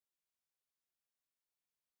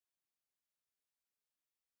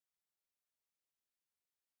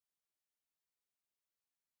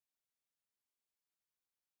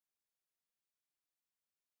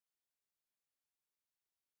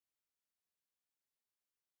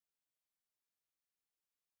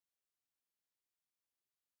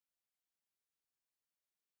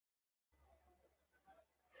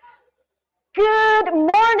Good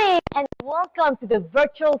morning and welcome to the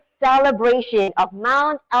virtual celebration of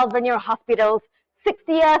Mount Alvernia Hospital's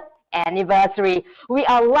 60th anniversary. We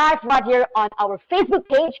are live right here on our Facebook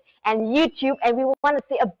page and YouTube, and we want to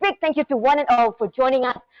say a big thank you to one and all for joining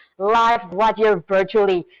us live right here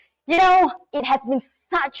virtually. You know, it has been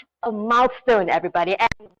such a milestone, everybody,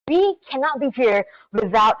 and we cannot be here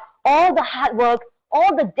without all the hard work,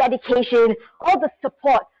 all the dedication, all the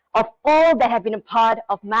support of all that have been a part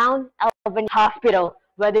of Mount Alvernia Hospital.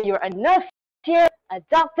 Whether you're a nurse here, a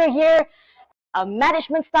doctor here, a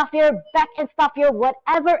management staff here, back-end staff here,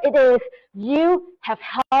 whatever it is, you have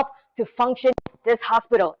helped to function this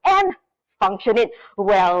hospital and function it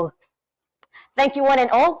well. Thank you one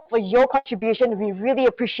and all for your contribution. We really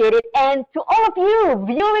appreciate it. And to all of you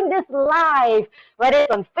viewing this live, whether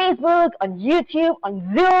it's on Facebook, on YouTube,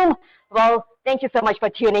 on Zoom, well, thank you so much for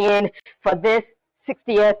tuning in for this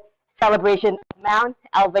 60th celebration of Mount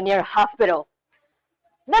Alvernia Hospital.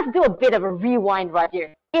 Let's do a bit of a rewind right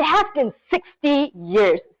here. It has been 60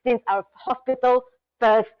 years since our hospital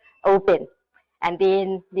first opened. And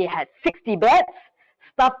then they had 60 beds,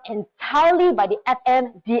 staffed entirely by the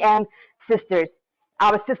FMDM sisters.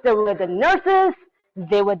 Our sisters were the nurses,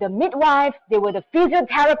 they were the midwives, they were the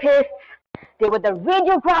physiotherapists, they were the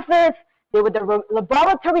radiographers, they were the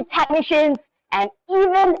laboratory technicians, and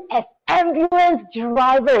even as ambulance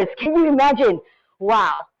drivers. Can you imagine?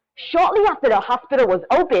 Wow. Shortly after the hospital was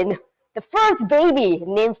opened, the first baby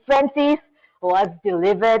named Francis was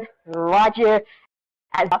delivered right here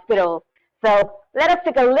at the hospital. So let us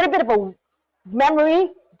take a little bit of a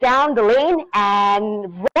memory down the lane,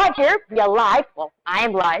 and right here we are live, well, I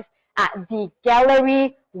am live, at the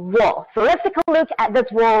gallery wall. So let's take a look at this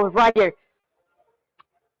wall right here.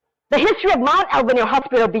 The history of Mount Alvernia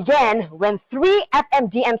Hospital began when 3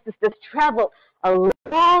 FMDM sisters traveled a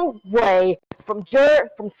long way from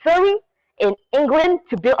Surrey in England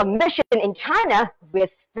to build a mission in China with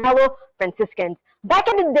fellow Franciscans. Back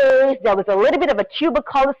in the days, there was a little bit of a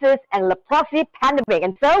tuberculosis and leprosy pandemic,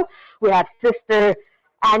 and so we have Sister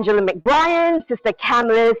Angela McBrien, Sister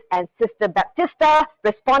Camillus, and Sister Baptista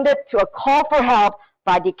responded to a call for help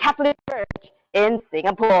by the Catholic Church in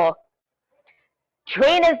Singapore.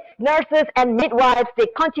 Trained as nurses and midwives, they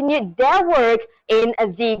continued their work in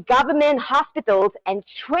the government hospitals and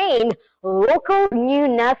trained local new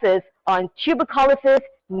nurses on tuberculosis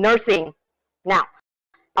nursing. Now,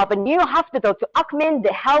 of a new hospital to augment the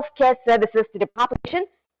healthcare services to the population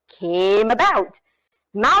came about.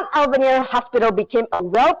 Mount Alvernia Hospital became a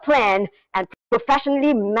well-planned and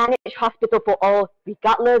professionally managed hospital for all,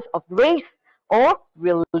 regardless of race or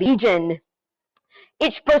religion.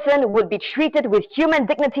 Each person would be treated with human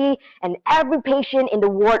dignity, and every patient in the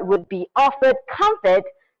ward would be offered comfort,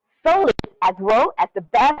 solace, as well as the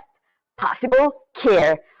best possible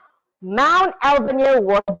care. Mount Alvernia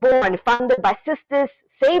was born, funded by sisters'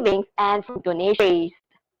 savings and from donations.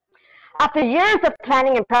 After years of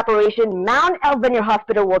planning and preparation, Mount Alvernia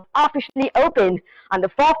Hospital was officially opened on the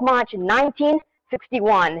 4th March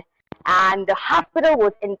 1961, and the hospital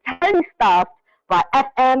was entirely staffed by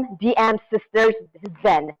FMDM sisters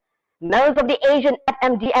then. Most of the Asian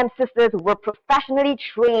FMDM sisters were professionally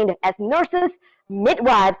trained as nurses,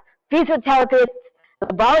 midwives, physiotherapists,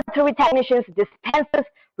 laboratory technicians, dispensers,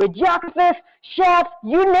 radiographers, chefs,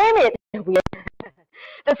 you name it.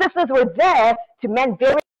 The sisters were there to man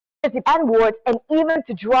various and wards and even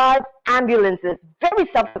to drive ambulances. Very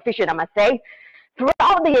self-sufficient, I must say.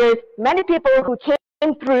 Throughout the years, many people who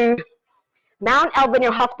came through Mount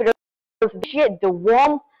Alvernia Hospital appreciate the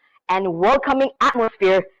warm and welcoming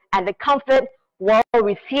atmosphere and the comfort while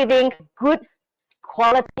receiving good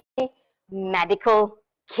quality medical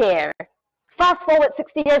care. Fast forward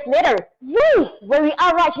 60 years later, where we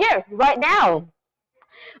are right here, right now.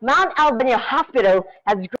 Mount Alvernia Hospital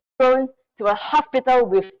has grown to a hospital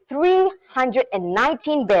with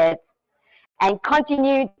 319 beds and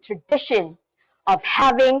continued tradition of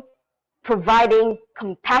providing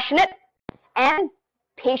compassionate and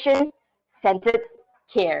patient-centered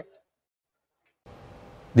care.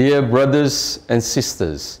 Dear brothers and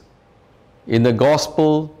sisters, in the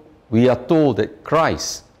Gospel, we are told that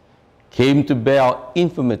Christ came to bear our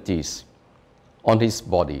infirmities on his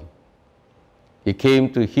body. He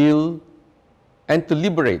came to heal and to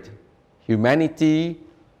liberate humanity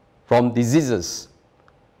from diseases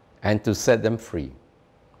and to set them free.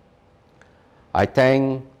 I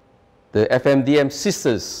thank the FMDM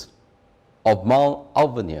sisters of Mount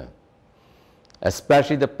Alvernia,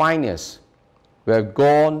 especially the pioneers who have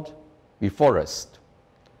gone before us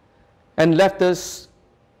and left us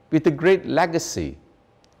with a great legacy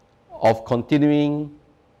of continuing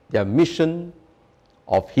their mission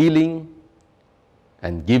of healing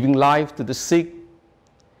and giving life to the sick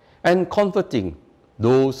and comforting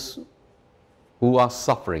those who are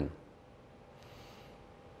suffering.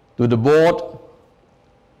 To the board,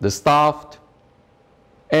 the staff,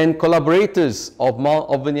 and collaborators of Mount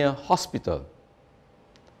Alvernia Hospital,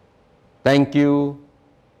 thank you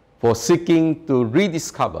for seeking to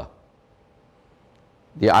rediscover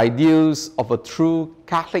the ideals of a true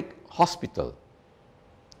Catholic hospital,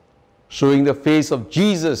 showing the face of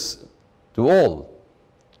Jesus to all,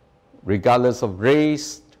 regardless of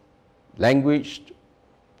race, language,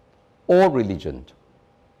 or religion.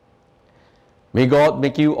 May God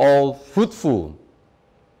make you all fruitful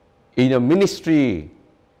in your ministry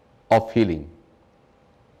of healing.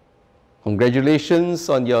 Congratulations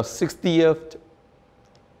on your 60th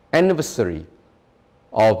anniversary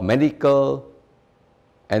of medical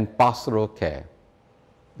and pastoral care.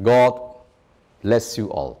 God bless you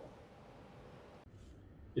all.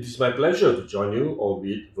 It is my pleasure to join you,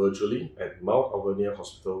 albeit virtually, at Mount Alvernia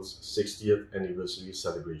Hospital's 60th anniversary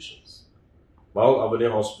celebrations. Mount Alvernia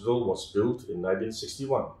Hospital was built in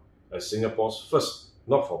 1961 as Singapore's first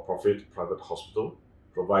not-for-profit private hospital,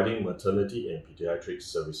 providing maternity and pediatric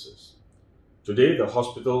services. Today, the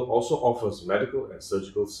hospital also offers medical and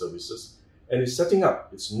surgical services and is setting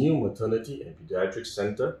up its new maternity and pediatric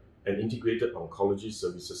center and integrated oncology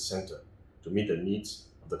services center to meet the needs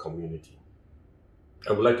of the community.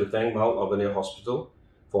 I would like to thank Mount Alvernia Hospital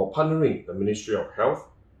for partnering the Ministry of Health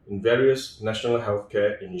in various national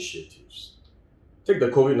healthcare initiatives. Take the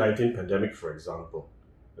COVID-19 pandemic, for example.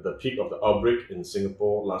 At the peak of the outbreak in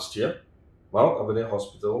Singapore last year, Mount Alvernia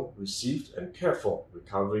Hospital received and cared for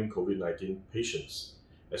recovering COVID-19 patients,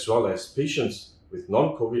 as well as patients with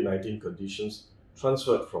non-COVID-19 conditions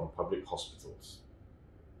transferred from public hospitals.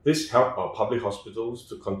 This helped our public hospitals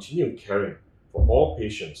to continue caring for all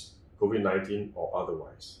patients, COVID-19 or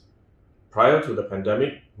otherwise. Prior to the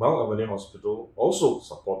pandemic, Mount Alvernia Hospital also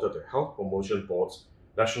supported the Health Promotion Board's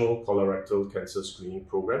National Colorectal Cancer Screening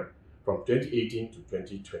Program from 2018 to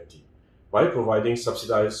 2020 by providing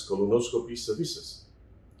subsidized colonoscopy services.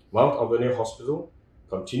 Mount Alvernia Hospital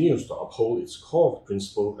continues to uphold its core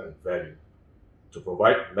principle and value to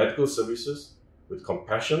provide medical services with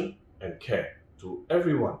compassion and care to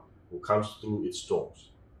everyone who comes through its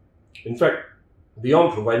doors. In fact,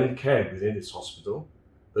 beyond providing care within its hospital,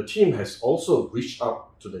 the team has also reached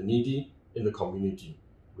out to the needy in the community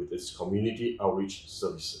with its community outreach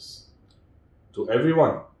services. To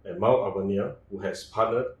everyone at Mount Alvernia who has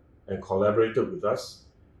partnered and collaborated with us,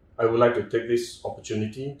 I would like to take this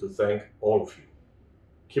opportunity to thank all of you.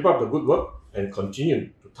 Keep up the good work and continue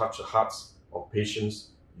to touch the hearts of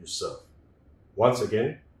patients you serve. Once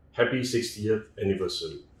again, happy 60th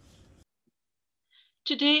anniversary.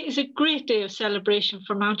 Today is a great day of celebration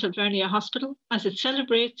for Mount Alvernia Hospital as it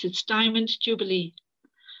celebrates its Diamond Jubilee.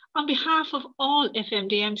 On behalf of all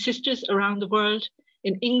FMDM sisters around the world,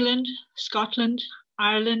 in England, Scotland,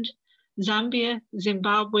 Ireland, Zambia,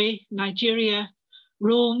 Zimbabwe, Nigeria,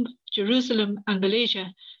 Rome, Jerusalem, and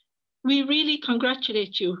Malaysia, we really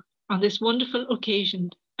congratulate you on this wonderful occasion,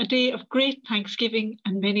 a day of great thanksgiving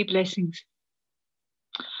and many blessings.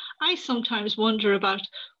 I sometimes wonder about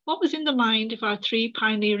what was in the mind of our three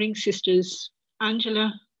pioneering sisters,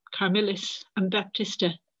 Angela, Carmelis, and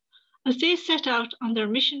Baptista, as they set out on their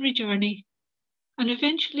missionary journey and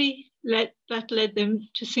eventually that led them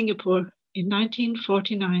to Singapore in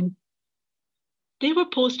 1949. They were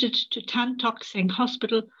posted to Tan Tock Seng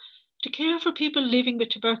Hospital to care for people living with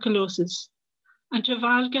tuberculosis and to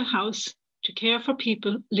Valga House to care for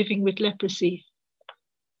people living with leprosy.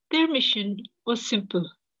 Their mission was simple: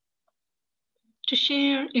 to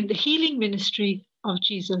share in the healing ministry of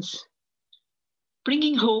Jesus,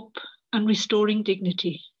 bringing hope and restoring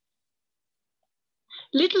dignity.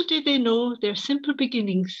 Little did they know their simple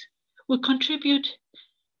beginnings would contribute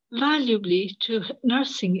valuably to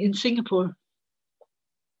nursing in Singapore.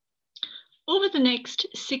 Over the next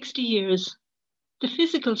 60 years, the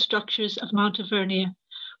physical structures of Mount Alvernia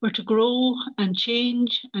were to grow and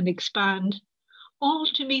change and expand, all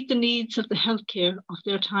to meet the needs of the healthcare of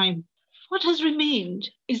their time. What has remained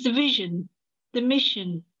is the vision, the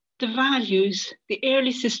mission, the values the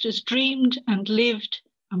early sisters dreamed and lived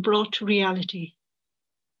and brought to reality: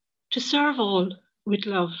 to serve all with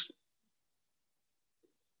love.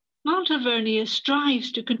 Mount Alvernia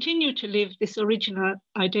strives to continue to live this original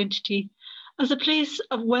identity as a place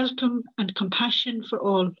of welcome and compassion for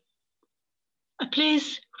all, a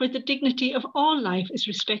place where the dignity of all life is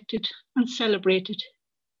respected and celebrated,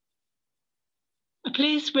 a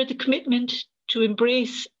place where the commitment to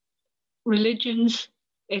embrace religions,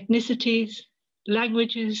 ethnicities,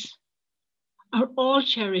 languages are all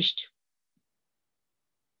cherished,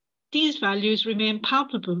 these values remain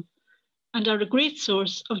palpable and are a great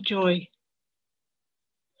source of joy.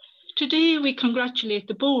 Today, we congratulate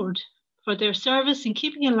the board for their service in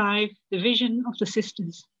keeping alive the vision of the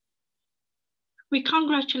sisters. We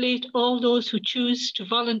congratulate all those who choose to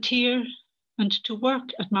volunteer and to work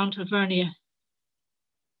at Mount Alvernia,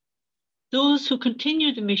 those who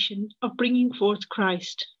continue the mission of bringing forth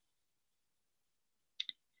Christ.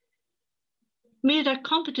 May that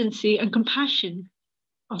competency and compassion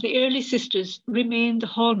of the early sisters remain the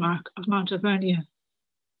hallmark of Mount Alvernia.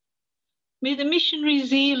 May the missionary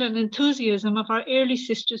zeal and enthusiasm of our early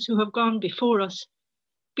sisters who have gone before us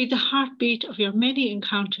be the heartbeat of your many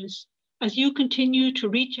encounters as you continue to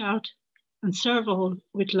reach out and serve all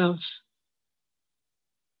with love.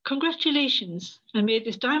 Congratulations, and may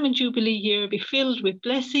this Diamond Jubilee year be filled with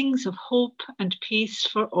blessings of hope and peace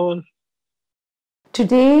for all.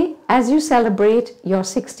 Today, as you celebrate your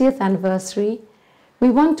 60th anniversary, we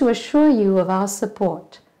want to assure you of our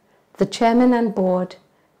support, the chairman and board,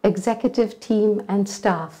 executive team and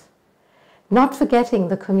staff, not forgetting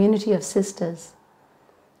the community of sisters.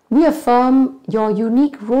 We affirm your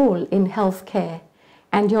unique role in healthcare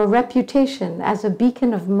and your reputation as a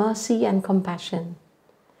beacon of mercy and compassion.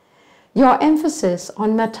 Your emphasis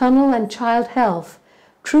on maternal and child health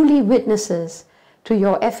truly witnesses to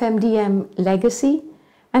your FMDM legacy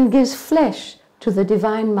and gives flesh to the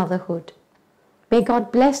divine motherhood. May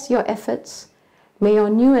God bless your efforts. May your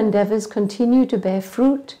new endeavors continue to bear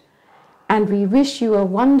fruit, and we wish you a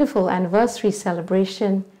wonderful anniversary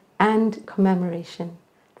celebration and commemoration.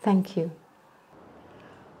 Thank you.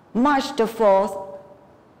 March the 4th,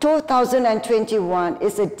 2021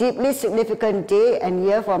 is a deeply significant day and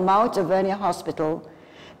year for Mount Alvernia Hospital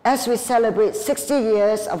as we celebrate 60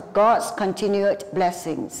 years of God's continued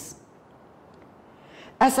blessings.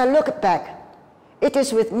 As I look back, it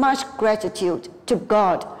is with much gratitude to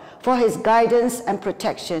God for His guidance and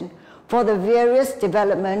protection for the various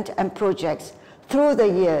development and projects through the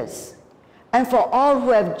years, and for all who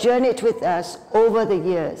have journeyed with us over the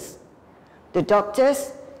years, the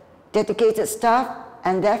doctors, dedicated staff,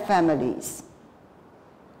 and their families.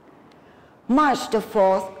 March the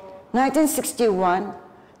 4th, 1961,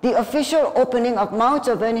 the official opening of Mount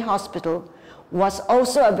Alvernia Hospital was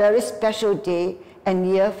also a very special day and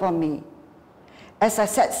year for me, as I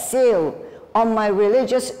set sail on my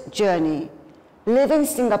religious journey, leaving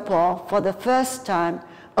Singapore for the first time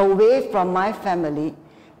away from my family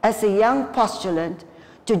as a young postulant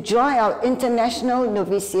to join our international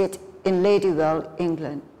novitiate in Ladywell,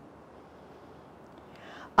 England.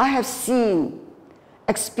 I have seen,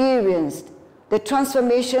 experienced the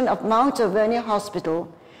transformation of Mount Alvernia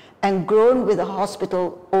Hospital and grown with the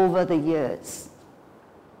hospital over the years.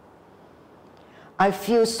 I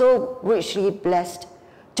feel so richly blessed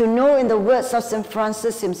to know, in the words of St.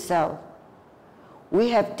 Francis himself, we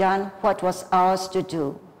have done what was ours to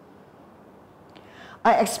do.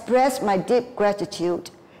 I express my deep gratitude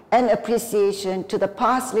and appreciation to the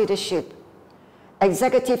past leadership,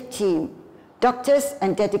 executive team, doctors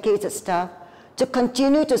and dedicated staff to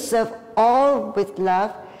continue to serve all with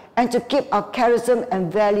love and to keep our charism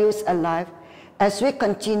and values alive as we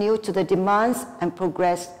continue to the demands and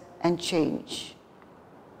progress and change.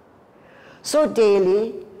 So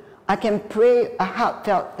daily, I can pray a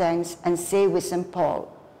heartfelt thanks and say with St.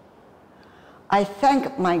 Paul, I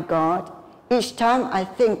thank my God each time I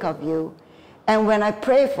think of you, and when I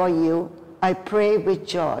pray for you, I pray with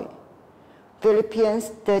joy. Philippians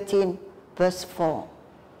 13, verse 4.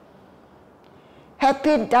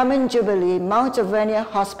 Happy Diamond Jubilee, Mount Alvernia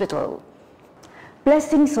Hospital.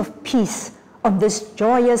 Blessings of peace on this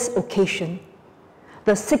joyous occasion,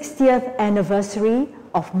 the 60th anniversary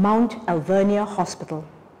of Mount Alvernia Hospital.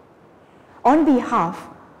 On behalf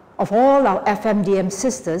of all our FMDM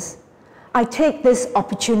sisters, I take this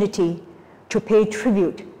opportunity to pay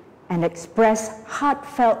tribute and express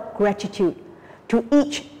heartfelt gratitude to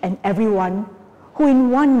each and everyone who in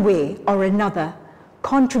one way or another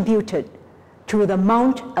contributed to the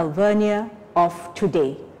Mount Alvernia of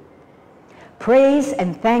today. Praise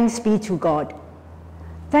and thanks be to God.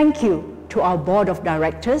 Thank you to our board of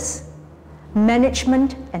directors,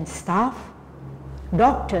 management and staff,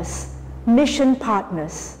 doctors, mission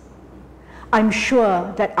partners. I'm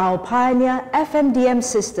sure that our pioneer FMDM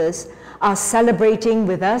sisters are celebrating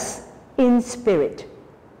with us in spirit.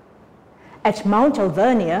 At Mount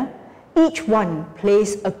Alvernia, each one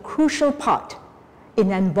plays a crucial part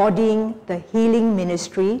in embodying the healing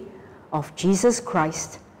ministry of Jesus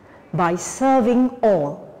Christ by serving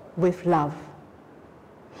all with love.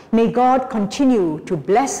 May God continue to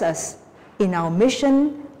bless us in our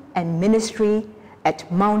mission and ministry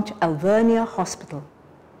at Mount Alvernia Hospital.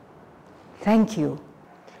 Thank you.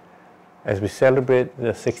 As we celebrate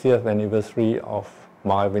the 60th anniversary of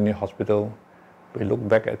Mount Alvernia Hospital, we look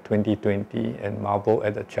back at 2020 and marvel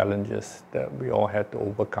at the challenges that we all had to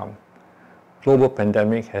overcome. Global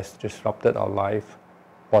pandemic has disrupted our life.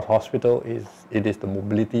 What hospital is, it is the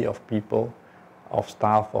mobility of people, of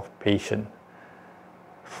staff, of patients.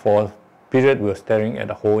 For a period, we were staring at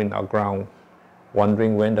a hole in our ground,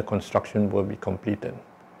 wondering when the construction will be completed.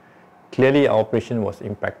 Clearly, our operation was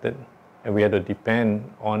impacted, and we had to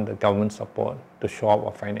depend on the government support to shore up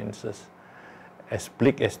our finances. As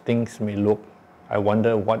bleak as things may look, I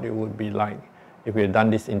wonder what it would be like if we had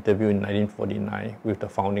done this interview in 1949 with the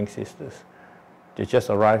founding sisters. They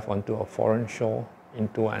just arrived onto a foreign shore,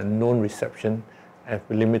 into an unknown reception, and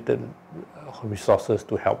with limited resources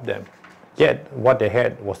to help them. Yet, what they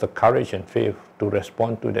had was the courage and faith to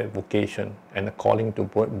respond to their vocation and a calling to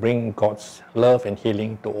bring God's love and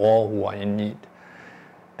healing to all who are in need.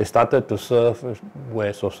 They started to serve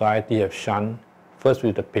where society has shunned, first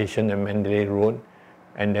with the patient at Mandalay Road,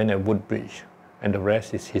 and then at Woodbridge, and the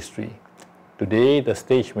rest is history. Today, the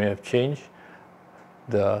stage may have changed,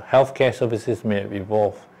 the healthcare services may have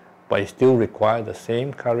evolved, but it still requires the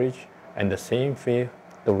same courage and the same faith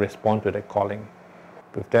to respond to their calling.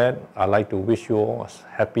 With that, I'd like to wish you all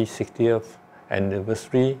a happy 60th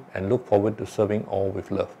anniversary and look forward to serving all with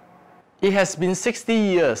love. It has been 60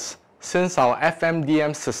 years since our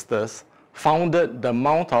FMDM sisters founded the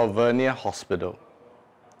Mount Alvernia Hospital.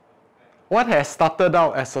 What has started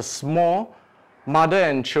out as a small mother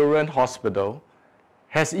and children hospital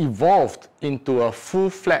has evolved into a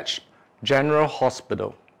full-fledged general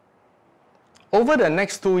hospital. Over the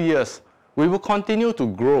next 2 years, we will continue to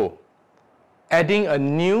grow, adding a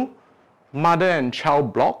new mother and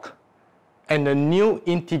child block and a new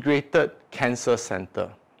integrated cancer center.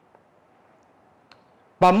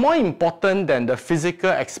 But more important than the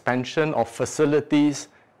physical expansion of facilities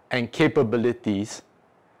and capabilities,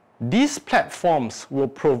 these platforms will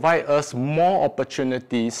provide us more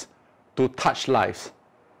opportunities to touch lives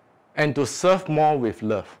and to serve more with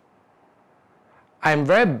love. I'm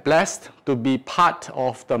very blessed to be part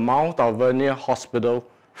of the Mount Alvernia Hospital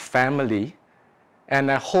family,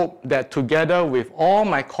 and I hope that together with all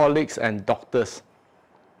my colleagues and doctors,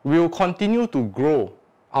 we will continue to grow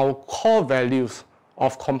our core values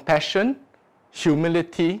of compassion,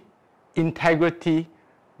 humility, integrity,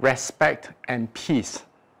 respect, and peace,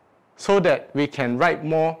 so that we can write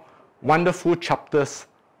more wonderful chapters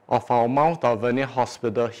of our Mount Alvernia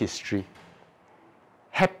Hospital history.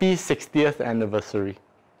 Happy 60th anniversary.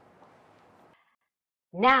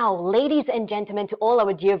 Now, ladies and gentlemen, to all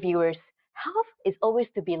our dear viewers, health is always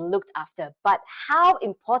to be looked after, but how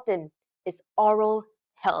important is oral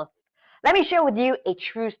health? Let me share with you a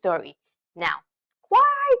true story. Now,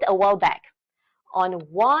 quite a while back, on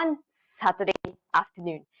one Saturday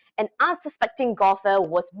afternoon, an unsuspecting golfer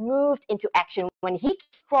was moved into action when he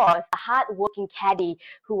crossed a hard-working caddy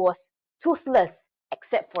who was toothless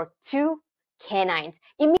except for 2 canines.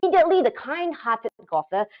 Immediately, the kind-hearted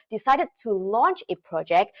golfer decided to launch a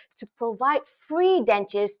project to provide free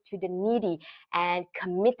dentures to the needy and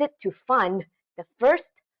committed to fund the first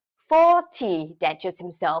 40 dentures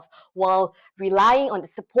himself while relying on the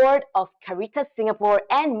support of Caritas Singapore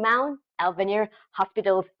and Mount Alvernia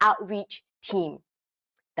Hospital's outreach team.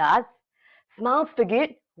 Thus, Smiles for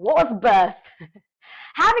Good was birthed.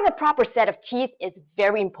 Having a proper set of teeth is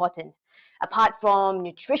very important. Apart from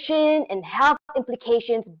nutrition and health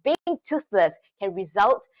implications, being toothless can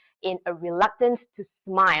result in a reluctance to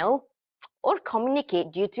smile or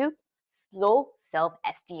communicate due to low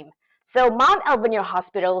self-esteem. So Mount Alvernia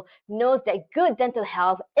Hospital knows that good dental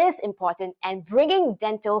health is important, and bringing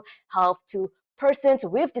dental health to persons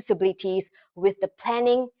with disabilities with the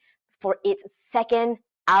planning for its second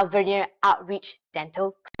Alvernia Outreach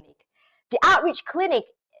Dental Clinic. The Outreach Clinic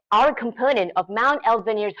are a component of Mount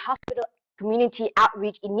Alvernia's Hospital Community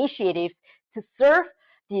Outreach Initiative to serve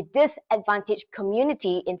the disadvantaged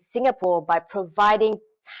community in Singapore by providing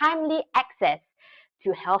timely access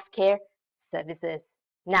to healthcare services.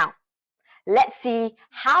 Now, let's see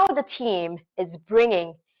how the team is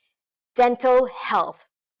bringing dental health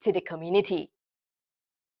to the community.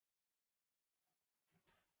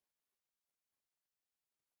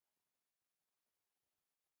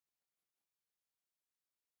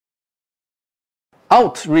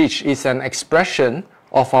 Outreach is an expression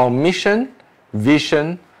of our mission,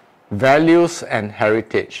 vision, values, and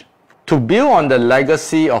heritage. To build on the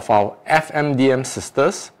legacy of our FMDM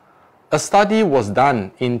sisters, a study was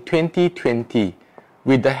done in 2020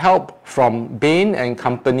 with the help from Bain &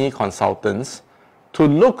 Company consultants to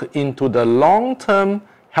look into the long-term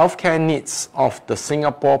healthcare needs of the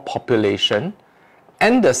Singapore population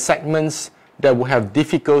and the segments that will have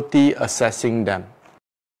difficulty accessing them.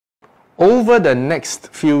 Over the next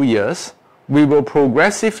few years, we will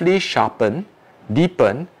progressively sharpen,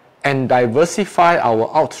 deepen, and diversify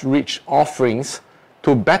our outreach offerings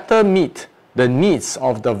to better meet the needs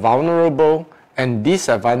of the vulnerable and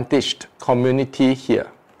disadvantaged community here.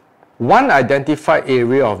 One identified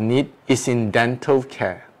area of need is in dental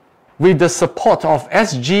care. With the support of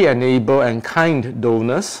SG Enable and kind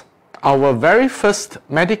donors, our very first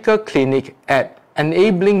medical clinic at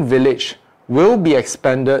Enabling Village will be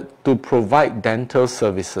expanded to provide dental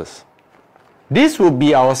services. This will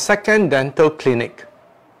be our second dental clinic,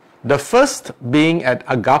 the first being at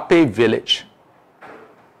Agape Village.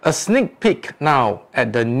 A sneak peek now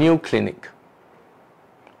at the new clinic.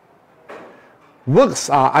 Works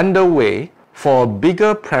are underway for a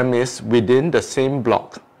bigger premise within the same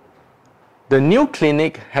block. The new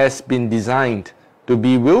clinic has been designed to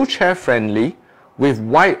be wheelchair friendly with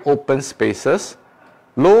wide open spaces,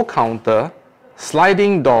 low counter,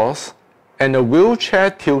 sliding doors, and a wheelchair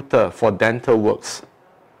tilter for dental works.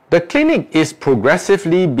 The clinic is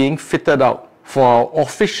progressively being fitted out for our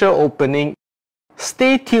official opening.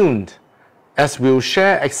 Stay tuned as we'll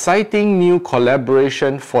share exciting new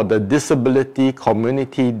collaboration for the disability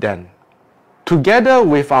community then. Together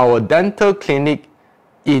with our dental clinic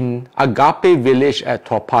in Agape Village at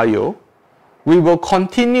Toa Payoh, we will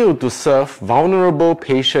continue to serve vulnerable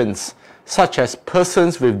patients such as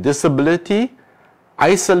persons with disability,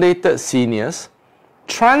 isolated seniors,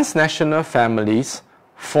 transnational families,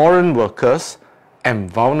 foreign workers,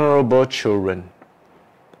 and vulnerable children.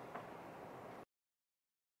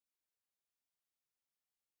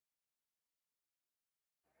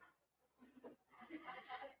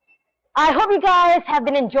 I hope you guys have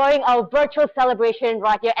been enjoying our virtual celebration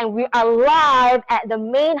right here, and we are live at the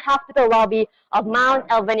main hospital lobby of Mount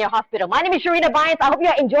Alvernia Hospital. My name is Sharina Bynes. I hope you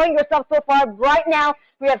are enjoying yourself so far. Right now,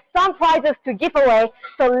 we have some prizes to give away,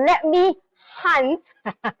 so let me hunt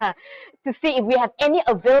to see if we have any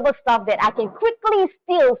available stuff that I can quickly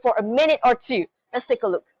steal for a minute or two. Let's take a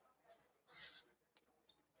look.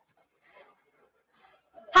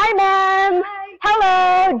 Hi, ma'am.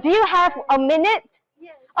 Hello. Do you have a minute?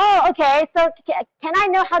 Oh, okay. So can I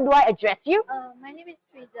know how do I address you? My name is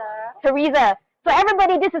Teresa. Teresa. So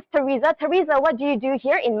everybody, this is Teresa. Teresa, what do you do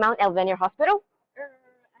here in Mount Alvernia Hospital?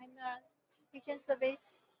 I'm a patient service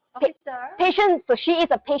officer. So she is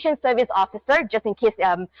a patient service officer, just in case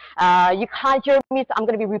you can't hear me, so I'm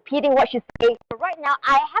going to be repeating what she's saying. So right now,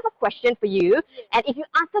 I have a question for you, and if you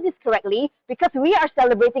answer this correctly, because we are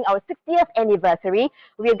celebrating our 60th anniversary,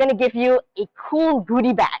 we are going to give you a cool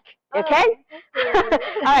goodie bag. Okay? All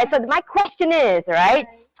right, so my question is, right,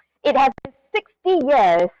 it has been 60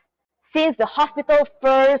 years since the hospital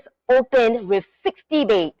first opened with 60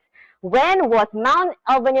 beds. When was Mount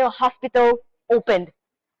Alvernia Hospital opened?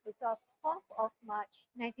 It's the 4th of March,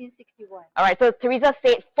 1961. All right, so Teresa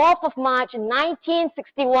said 4th of March,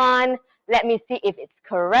 1961. Let me see if it's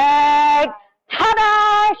correct.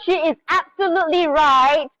 Ta-da! She is absolutely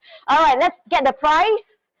right. All right, let's get the prize.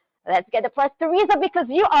 Let's get the prize, Teresa, because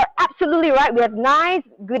you are absolutely right. We have nice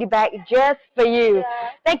goodie bag just for you. Yeah.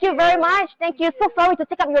 Thank you very much. Thank you. So sorry to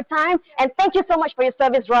take up your time, and thank you so much for your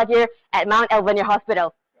service right here at Mount Alvernia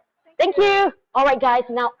Hospital. Thank you. All right, guys,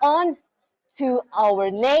 now on to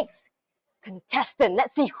our next contestant.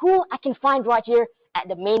 Let's see who I can find right here at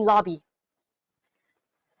the main lobby.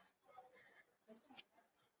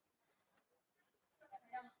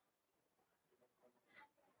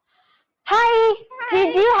 Hi. Do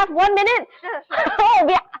you have 1 minute? Sure. Oh,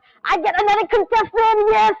 yeah. I get another contestant.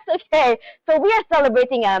 Yes. Okay. So we are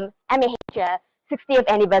celebrating MAH 60th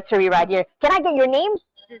anniversary right here. Can I get your name?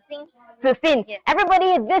 Susin. Yes.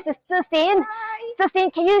 Everybody, this is Susin. Hi.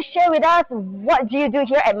 Susin, can you share with us what do you do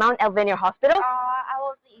here at Mount Alvernia Hospital? I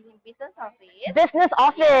was in business office. Business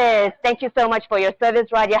office. Thank you so much for your service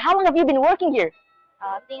right here. How long have you been working here?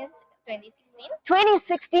 Since 2016.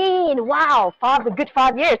 2016. Wow, good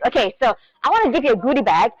 5 years. Okay, so I want to give you a goodie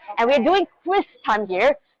bag, and we're doing quiz time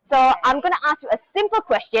here. So I'm going to ask you a simple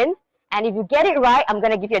question, and if you get it right, I'm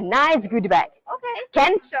going to give you a nice goodie bag. Okay.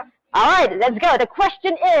 Ken? Sure. All right, let's go. The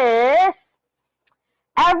question is,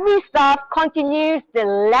 every staff continues the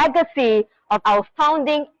legacy of our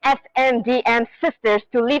founding FMDM sisters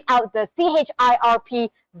to live out the CHIRP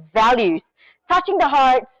values, touching the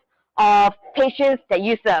hearts of patients that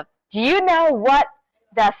you serve. Do you know what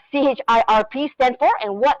the CHIRP stand for,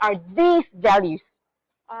 and what are these values?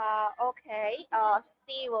 Okay.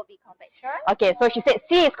 C will be compassion. Okay, so she said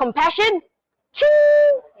C is compassion.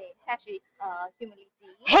 Okay. H is humility.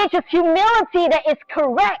 H is humility. That is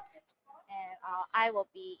correct. And I will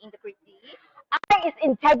be integrity. I is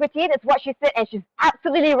integrity. That's what she said, and she's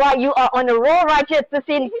absolutely right. You are on a roll right here,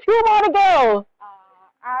 Cecile. 2 more to go.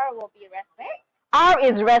 R will be respect. R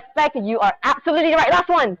is respect. You are absolutely right. Last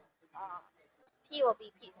one. P will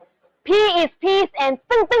be peace. P is peace, and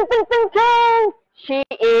ting, ting, ting, ting, ting. She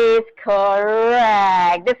is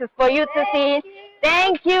correct. This is for you, Cecile.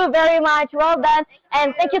 Thank you very much. Well done.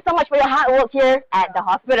 And thank you so much for your hard work here at the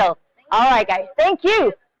hospital. All right, guys. Thank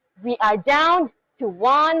you. We are down to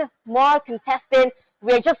one more contestant.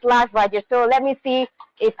 We're just last right here. So let me see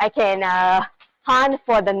if I can hunt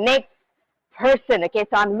for the next person. Okay,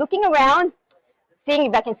 so I'm looking around, seeing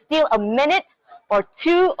if I can steal a minute or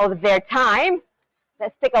two of their time.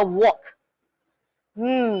 Let's take a walk.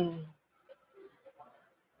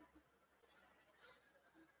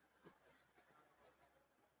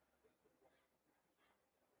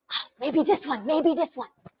 Maybe this one. Maybe this one.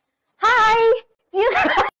 Hi.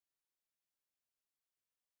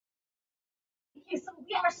 So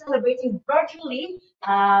we are celebrating virtually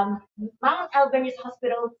Mount Alvernia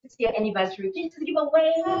Hospital 60th anniversary. Just to give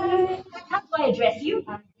away, how do I address you?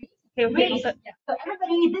 Grace. So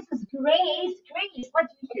everybody, this is Grace. Grace, what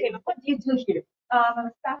do you do? What do you do here?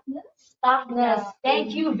 Staff nurse. Staff nurse.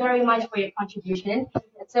 Thank you very much for your contribution.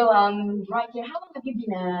 So right here, how long have you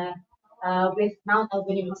been with Mount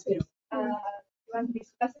Alvernia Hospital? You want to be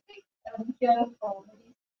specific? Here for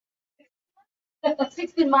maybe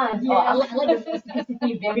 16 months. Yeah. Oh, I like the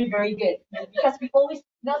specificity. Very, very good. Because we always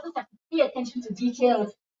nurses have to pay attention to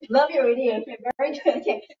details. Love you already. Okay, very good.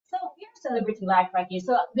 Okay, so we are celebrating life right here.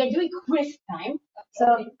 So we are doing quiz time. So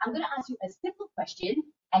I'm going to ask you a simple question,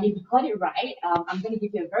 and if you got it right, I'm going to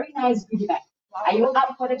give you a very nice goodie bag. Wow. Are you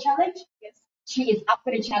up for the challenge? Yes. She is up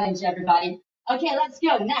for the challenge, everybody. Okay, let's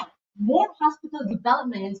go. Now, more hospital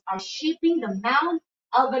developments are shaping the Mount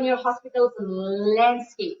Alvernia Hospital's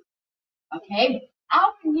landscape. Okay,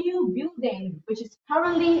 our new building, which is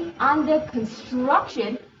currently under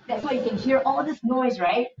construction, that's why you can hear all this noise,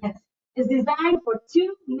 right? Is designed for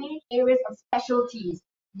two main areas of specialties.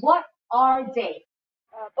 What are they?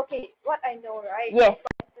 Okay, what I know, right? Yes.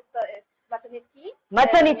 Sister is maternity.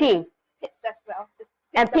 Maternity. Kids as well.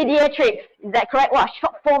 And pediatrics. Is that correct? Wow,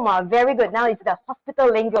 short form. Very good. Now it's the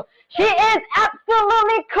hospital lingo. She is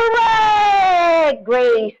absolutely correct,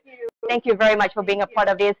 Grace. Thank you very much for being a part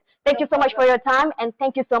of this. Thank you so much for your time, and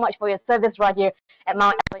thank you so much for your service right here at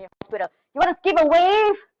Mount Alvernia Hospital. You want to give a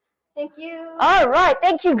wave? Thank you. All right.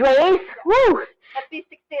 Thank you, Grace. Woo. Happy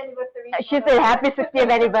 60th anniversary. She said happy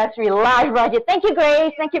 60th anniversary live right here. Thank you,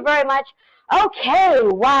 Grace. Thank you very much. Okay.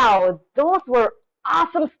 Wow. Those were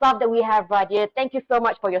awesome stuff that we have right here. Thank you so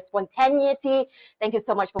much for your spontaneity. Thank you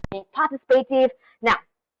so much for being participative. Now,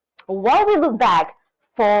 while we look back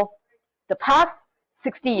for the past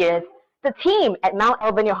 60 years, the team at Mount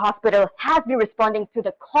Alvernia Hospital has been responding to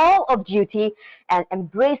the call of duty and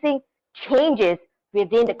embracing changes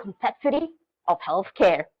within the complexity of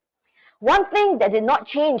healthcare. One thing that did not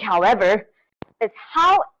change, however, is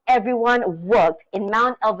how everyone worked in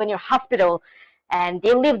Mount Alvernia Hospital, and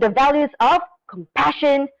they lived the values of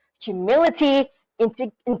compassion, humility,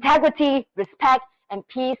 integrity, respect, and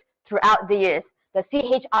peace throughout the years. The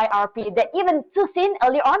CHIRP that even Susin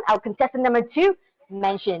earlier on, our contestant number 2,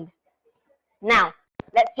 mentioned. Now,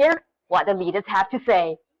 let's hear what the leaders have to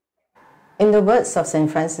say. In the words of St.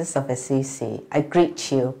 Francis of Assisi, I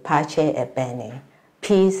greet you, pace et bene,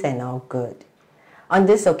 peace and all good. On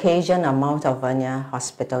this occasion of Mount Alvernia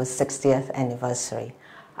Hospital's 60th anniversary,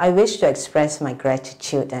 I wish to express my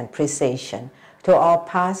gratitude and appreciation to all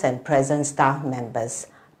past and present staff members,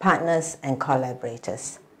 partners and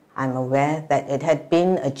collaborators. I'm aware that it had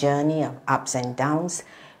been a journey of ups and downs,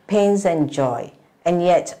 pains and joy, and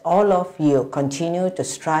yet all of you continue to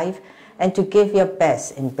strive and to give your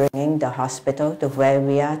best in bringing the hospital to where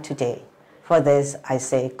we are today. For this, I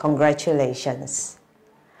say congratulations.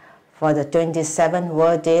 For the 27th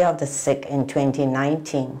World Day of the Sick in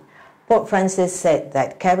 2019, Pope Francis said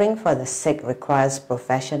that caring for the sick requires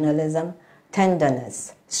professionalism,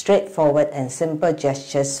 tenderness, straightforward and simple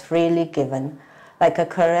gestures freely given, like a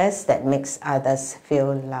caress that makes others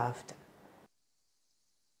feel loved.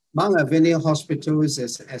 Mount Alvernia Hospital is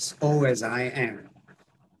as old as I am.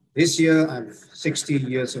 This year, I'm 60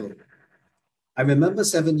 years old. I remember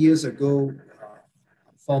 7 years ago,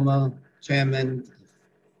 former chairman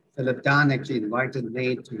Philip Dunn actually invited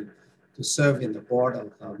me to serve in the board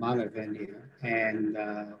of Mount Alvernia. And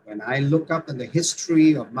when I look up at the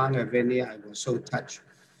history of Mount Alvernia, I was so touched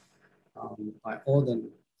by all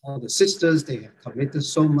the sisters. They have committed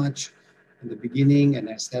so much in the beginning and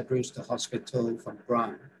established the hospital from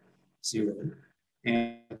ground.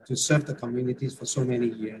 and to serve the communities for so many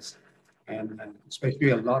years. And especially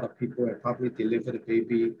a lot of people have probably delivered a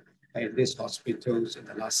baby at these hospitals in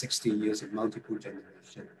the last 60 years in multiple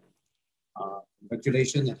generations.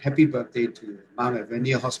 Congratulations and happy birthday to Mount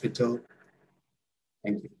Alvernia Hospital.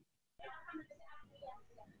 Thank you.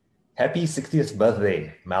 Happy 60th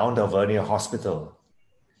birthday, Mount Alvernia Hospital.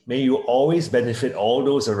 May you always benefit all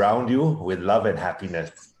those around you with love and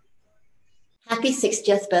happiness. Happy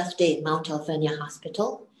 60th birthday, Mount Alvernia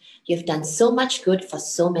Hospital. You've done so much good for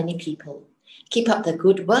so many people. Keep up the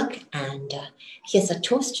good work, and here's a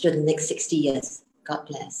toast to the next 60 years. God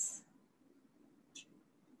bless.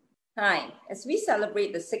 Hi, as we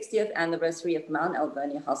celebrate the 60th anniversary of Mount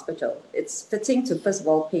Alvernia Hospital, it's fitting to first of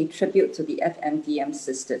all pay tribute to the FMDM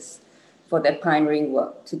sisters for their pioneering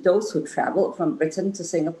work, to those who travelled from Britain to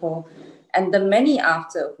Singapore, and the many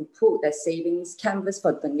after who pooled their savings, canvassed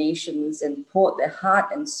for donations, and poured their heart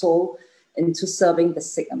and soul into serving the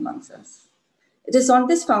sick amongst us. It is on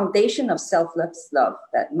this foundation of selfless love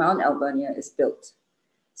that Mount Alvernia is built.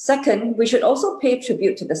 Second, we should also pay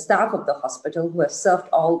tribute to the staff of the hospital who have served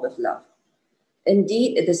all with love.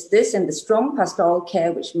 Indeed, it is this and the strong pastoral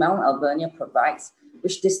care which Mount Alvernia provides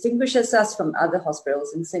which distinguishes us from other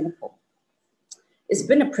hospitals in Singapore. It's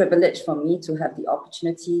been a privilege for me to have the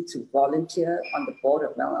opportunity to volunteer on the board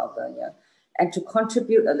of Mount Alvernia and to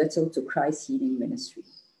contribute a little to Christ's healing ministry.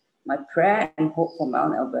 My prayer and hope for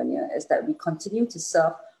Mount Alvernia is that we continue to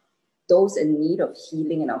serve those in need of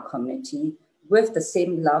healing in our community with the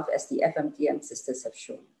same love as the FMDM sisters have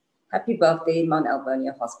shown. Happy birthday, Mount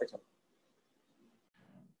Alvernia Hospital.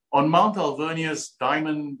 On Mount Alvernia's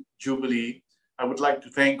Diamond Jubilee, I would like to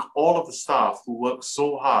thank all of the staff who worked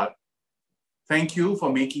so hard. Thank you for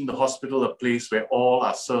making the hospital a place where all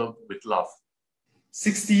are served with love.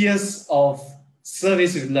 60 years of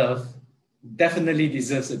service with love definitely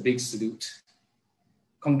deserves a big salute.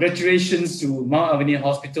 Congratulations to Mount Alvernia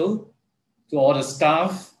Hospital, to all the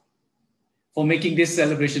staff for making this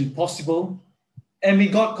celebration possible, and may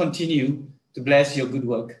God continue to bless your good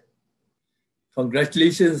work.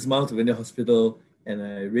 Congratulations, Mount Alvernia Hospital, and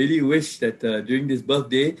I really wish that during this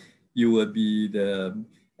birthday, you will be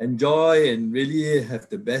enjoy and really have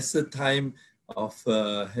the best time of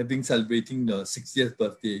celebrating the 60th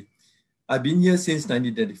birthday. I've been here since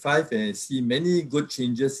 1995 and I see many good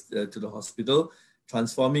changes to the hospital,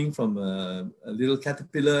 transforming from a little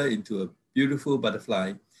caterpillar into a beautiful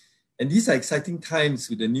butterfly. And these are exciting times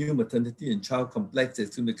with the new maternity and child complex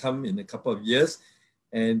that's going to come in a couple of years.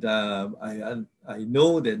 And I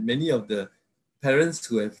know that many of the parents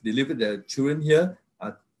who have delivered their children here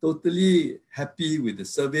are totally happy with the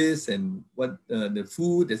service and what the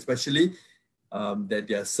food, especially that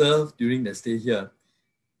they are served during their stay here.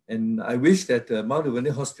 And I wish that Mount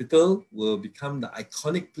Alvernia Hospital will become the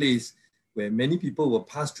iconic place where many people will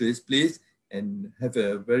pass through this place and have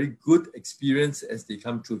a very good experience as they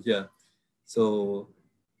come through here. So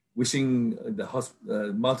wishing the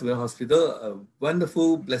Mount Alvernia Hospital a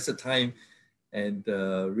wonderful, blessed time and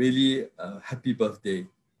really a happy birthday.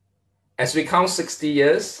 As we count 60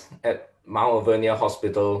 years at Mount Alvernia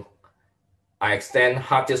Hospital, I extend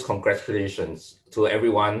heartiest congratulations to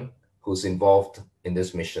everyone who's involved in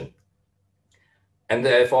this mission. And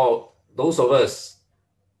therefore, those of us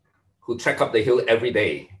who trek up the hill every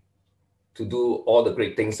day to do all the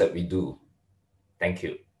great things that we do, thank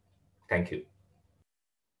you. Thank you.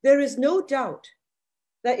 There is no doubt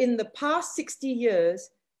that in the past 60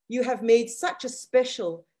 years, you have made such a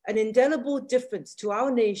special and indelible difference to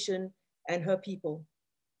our nation and her people.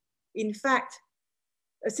 In fact,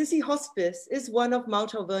 Assisi Hospice is one of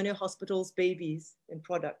Mount Alvernia Hospital's babies and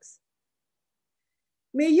products.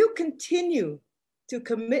 May you continue to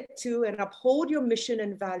commit to and uphold your mission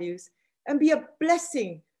and values and be a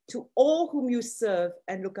blessing to all whom you serve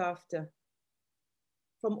and look after.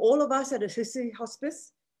 From all of us at Assisi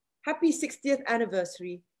Hospice, happy 60th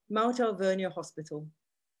anniversary, Mount Alvernia Hospital.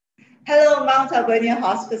 Hello, Mount Alvernia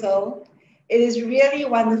Hospital. It is really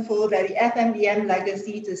wonderful that the FMDM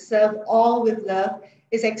legacy to serve all with love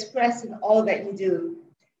is expressed in all that you do.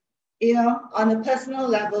 You know, on a personal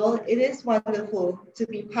level, it is wonderful to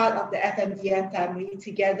be part of the FMDM family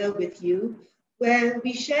together with you, where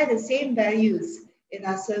we share the same values in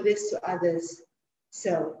our service to others.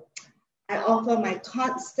 So I offer my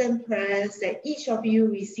constant prayers that each of you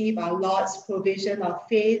receive our Lord's provision of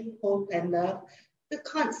faith, hope, and love to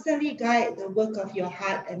constantly guide the work of your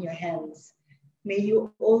heart and your hands. May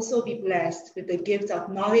you also be blessed with the gift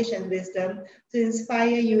of knowledge and wisdom to inspire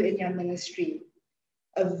you in your ministry.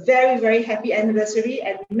 A very, very happy anniversary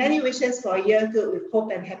and many wishes for a year filled with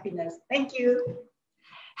hope and happiness. Thank you.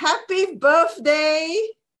 Happy birthday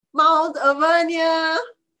Mount Alvernia,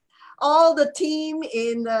 all the team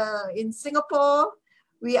in Singapore.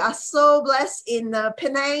 We are so blessed in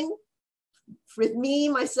Penang, with me,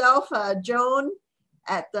 myself, Joan,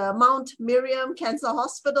 at the Mount Miriam Cancer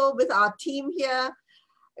Hospital with our team here.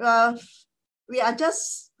 We are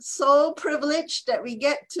just so privileged that we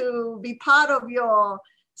get to be part of your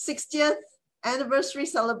 60th anniversary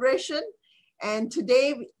celebration. And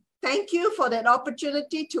today, thank you for that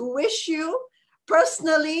opportunity to wish you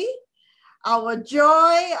personally our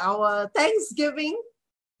joy, our thanksgiving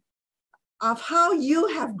of how you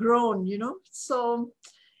have grown, you know. So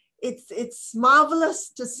it's marvelous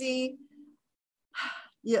to see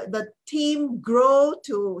the team grow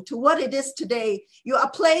to what it is today. You are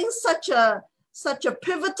playing such a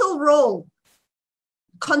pivotal role,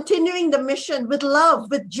 continuing the mission with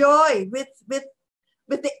love, with joy, with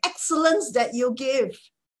the excellence that you give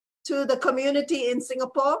to the community in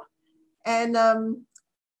Singapore. And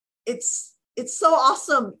it's so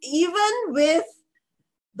awesome, even with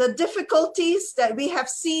the difficulties that we have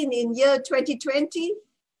seen in year 2020,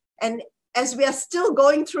 and as we are still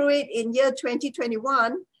going through it in year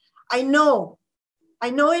 2021, I know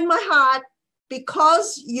in my heart,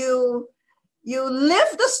 because you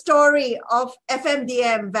live the story of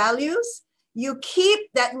FMDM values, you keep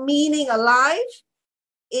that meaning alive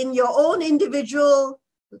in your own individual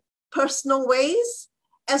personal ways,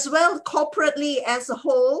 as well corporately as a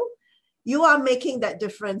whole. You are making that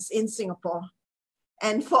difference in Singapore.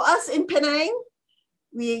 And for us in Penang,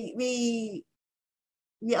 we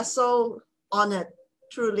are so honored,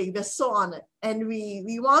 truly, we're so honored. And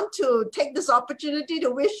we want to take this opportunity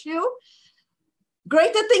to wish you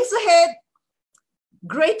greater things ahead,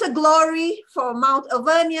 greater glory for Mount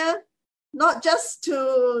Alvernia, not just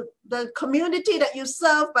to the community that you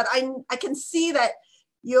serve, but I can see that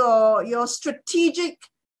your strategic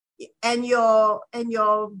and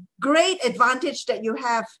your great advantage that you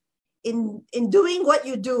have in doing what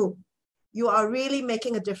you do. You are really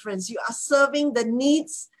making a difference. You are serving the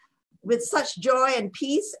needs with such joy and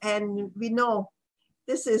peace, and we know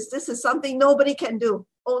this is something nobody can do.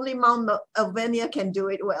 Only Mount Alvernia can do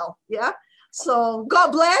it well. Yeah. So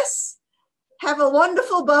God bless. Have a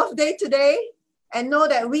wonderful birthday today, and know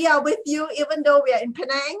that we are with you, even though we are in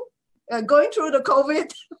Penang, going through the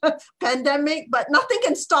COVID pandemic. But nothing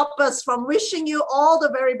can stop us from wishing you all the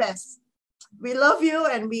very best. We love you,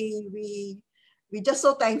 and we're just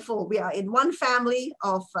so thankful. We are in one family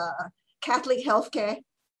of Catholic Healthcare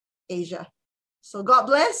Asia. So God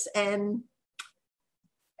bless and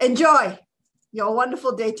enjoy your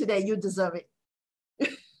wonderful day today. You deserve it.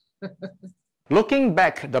 Looking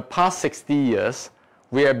back the past 60 years,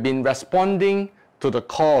 we have been responding to the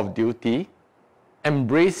call of duty,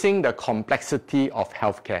 embracing the complexity of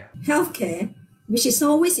healthcare. Healthcare, which is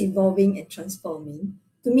always evolving and transforming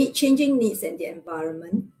to meet changing needs in the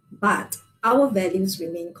environment, but our values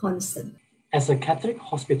remain constant. As a Catholic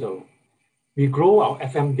hospital, we grow our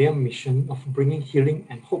FMDM mission of bringing healing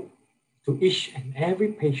and hope to each and every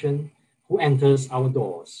patient who enters our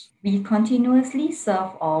doors. We continuously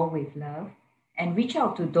serve all with love and reach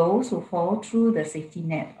out to those who fall through the safety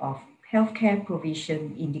net of healthcare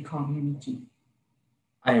provision in the community.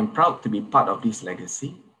 I am proud to be part of this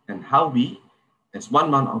legacy and how we, as one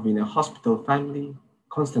Mount Alvernia Hospital family,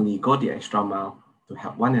 constantly go the extra mile to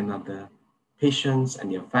help one another, patients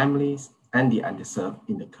and their families, and the underserved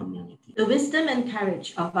in the community. The wisdom and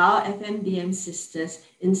courage of our FMDM sisters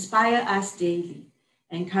inspire us daily,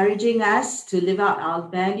 encouraging us to live out our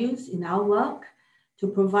values in our work, to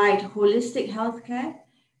provide holistic healthcare,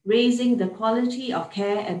 raising the quality of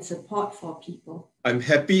care and support for people. I'm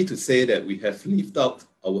happy to say that we have lived out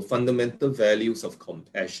our fundamental values of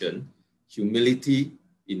compassion, humility,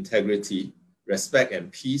 integrity, respect,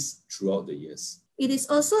 and peace throughout the years. It is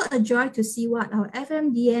also a joy to see what our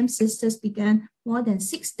FMDM sisters began more than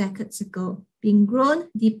 6 decades ago, being grown,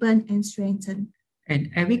 deepened, and strengthened.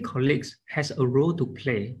 And every colleague has a role to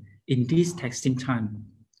play in this testing time.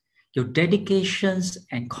 Your dedications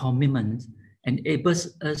and commitment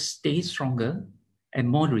enables us stay stronger and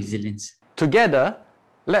more resilient. Together,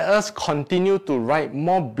 let us continue to write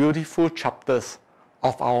more beautiful chapters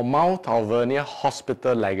of our Mount Alvernia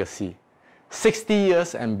Hospital legacy, 60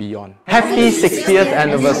 years and beyond. Happy 60th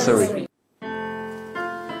anniversary!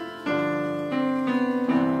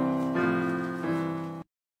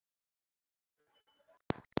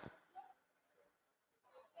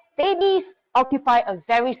 Babies occupy a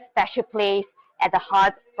very special place at the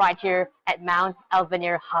heart right here at Mount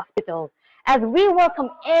Alvernia Hospital. As we welcome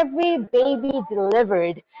every baby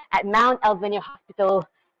delivered at Mount Alvernia Hospital,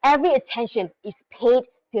 every attention is paid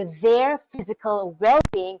to their physical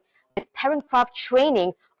well-being with parent-craft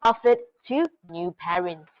training offered to new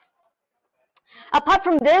parents. Apart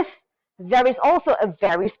from this, there is also a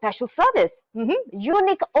very special service,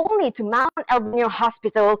 unique only to Mount Alvernia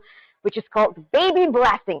Hospital, which is called Baby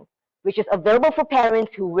Blessing, which is available for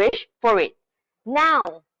parents who wish for it. Now,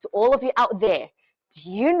 to all of you out there, do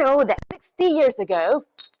you know that 60 years ago,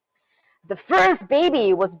 the first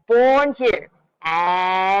baby was born here,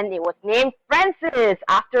 and it was named Francis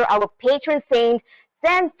after our patron saint,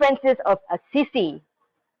 Saint Francis of Assisi.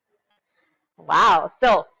 Wow,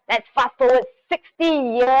 so let's fast forward 60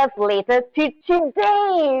 years later to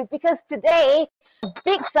today, because today, a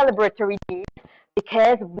big celebratory news,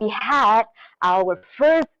 because we had our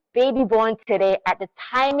first baby born today at the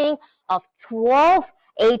timing of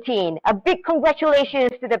 12:18. A big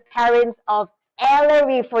congratulations to the parents of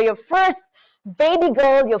Ellery for your first baby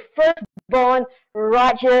girl, your firstborn,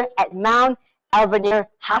 Roger, at Mount Alvernia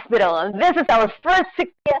Hospital. And this is our first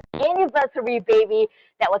 60th anniversary baby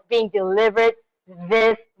that was being delivered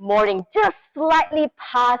this morning, just slightly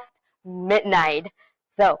past midnight.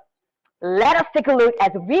 So let us take a look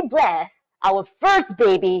as we bless our first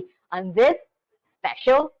baby on this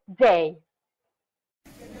special day.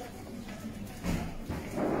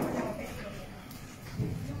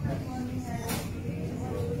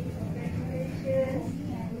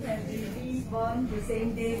 Born the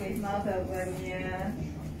same day with Mount Alvernia.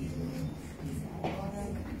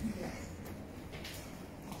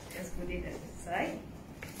 Just put it aside.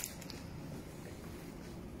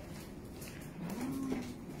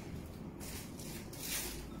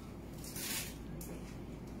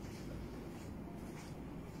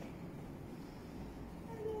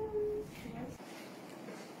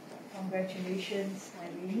 Congratulations,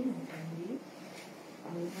 Eileen and family.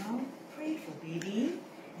 I will now pray for baby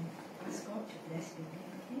and ask God to bless baby.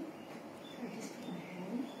 Okay? So I just put my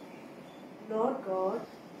hand. Lord God,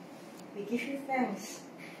 we give you thanks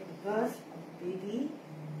for the birth of baby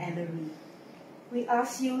Ellery. We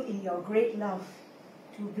ask you in your great love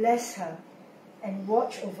to bless her and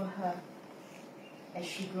watch over her as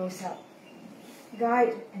she grows up.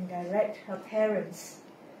 Guide and direct her parents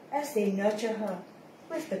as they nurture her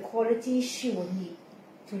with the qualities she will need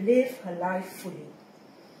to live her life fully.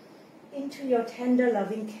 Into your tender,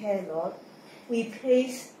 loving care, Lord, we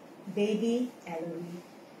place baby Ellery.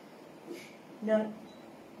 Now,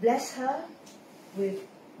 bless her with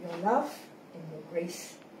your love and your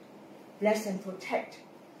grace. Bless and protect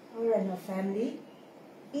her and her family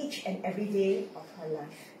each and every day of her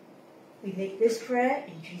life. We make this prayer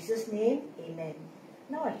in Jesus' name, amen.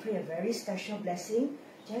 Now I pray a very special blessing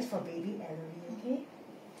just for baby Ellery, okay?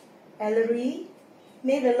 Ellery,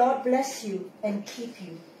 may the Lord bless you and keep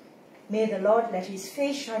you. May the Lord let his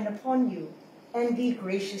face shine upon you and be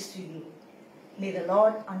gracious to you. May the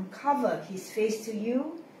Lord uncover his face to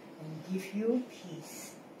you and give you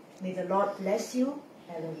peace. May the Lord bless you,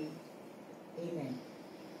 Ellery. Amen.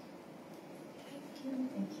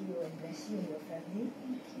 Thank you, and bless you and your family.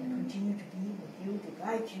 And continue to be with you, to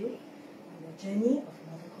guide you on your journey of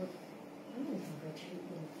motherhood. And we congratulate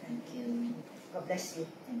you. Thank you. God bless you.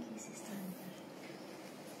 Thank you, Sister.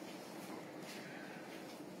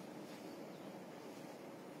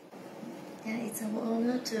 Yeah, it's an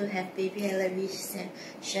honor to have baby Ellery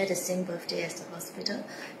share the same birthday as the hospital.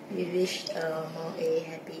 We wish Mount A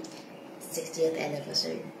happy 60th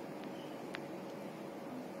anniversary.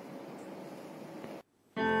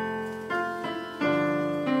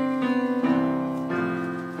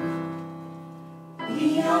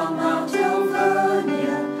 We are Mount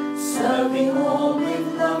Alvernia, serving all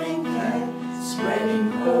with loving care, spreading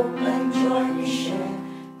hope and joy we share,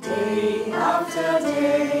 day after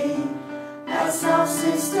day. As our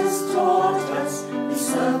sisters taught us, we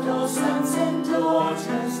served all sons and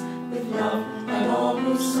daughters with love and all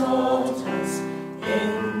who sought us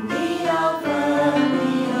in the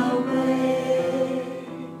Alvernia way.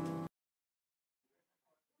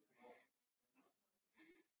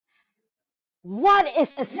 What is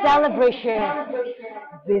a celebration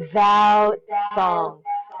without song?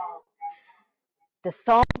 The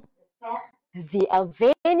song, The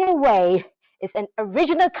Alvernia Way, is an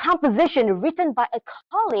original composition written by a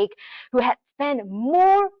colleague who had spent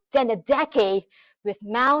more than a decade with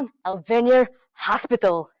Mount Alvernia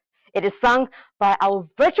Hospital. It is sung by our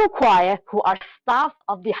virtual choir, who are staff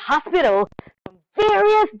of the hospital from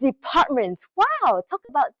various departments. Wow, talk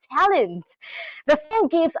about talent. The song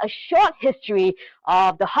gives a short history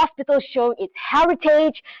of the hospital, showing its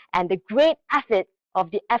heritage and the great effort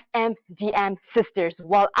of the FMDM sisters,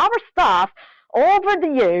 while our staff over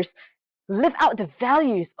the years live out the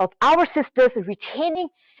values of our sisters, retaining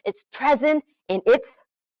its presence in its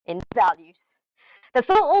values. The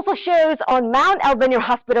song also shows on Mount Alvernia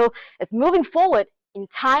Hospital is moving forward in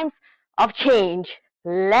times of change.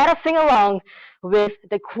 Let us sing along with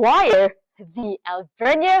the choir, The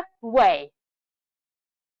Alvernia Way.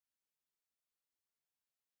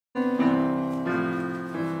 We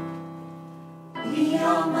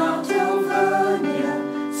are Mount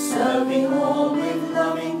Alvernia, serving all with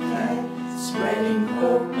loving care, spreading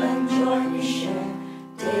hope and joy we share,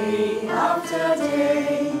 day after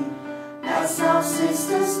day. As our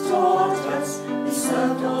sisters taught us, we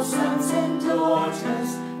served all sons and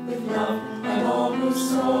daughters, with love and all who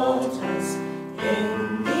sought us,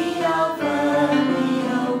 in the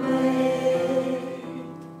Alvernia way.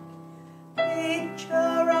 Picture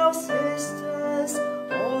our sisters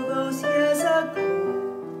all those years ago,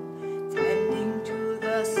 tending to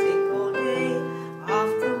the sick all day,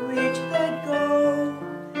 after which they'd go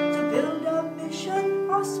to build a mission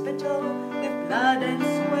hospital with blood and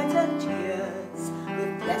sweat and tears,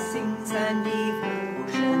 with blessings and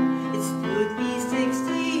devotion. It stood these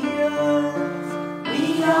 60 years.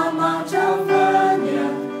 We are Mount Alvernia,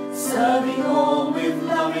 serving all with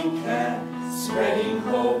loving care, spreading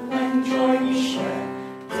hope and joy we share,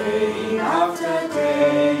 day after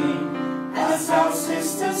day. As our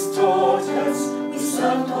sisters taught us, we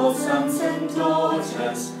served all sons and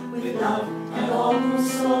daughters, with love and all who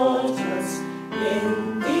sought us,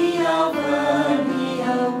 in the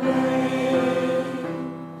Alvernia way.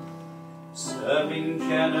 Serving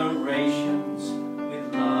generations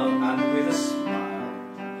with love and with a smile,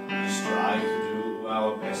 we strive to do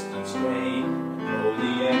our best each day, go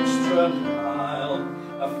the extra mile.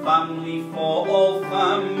 A family for all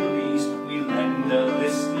families, we lend a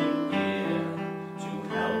listening ear to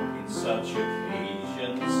help in such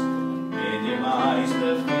occasions, minimize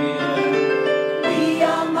the fear. We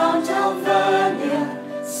are Mount Alvernia,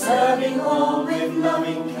 serving all with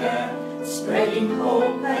loving care, spreading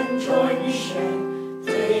hope and joy we share,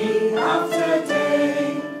 day after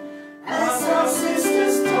day. As our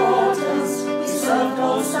sisters taught us, we served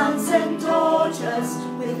all sons and daughters,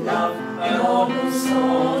 with love and all who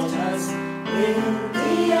sought us, in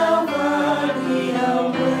the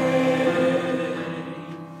Alvernia way.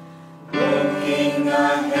 Looking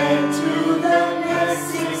ahead to the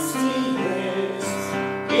next 60 years,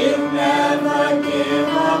 we'll never give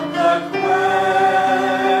up the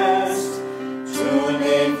quest to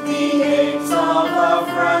live the aims of our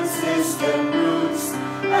Franciscan roots,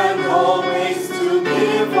 and always to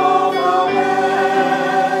give of our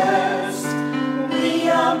best. We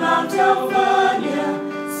are Mount Alvernia,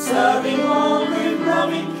 serving all with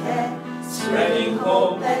loving care, spreading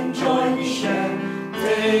hope and joy we share,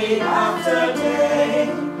 day after day.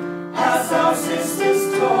 As our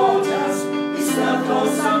sisters taught us, we served all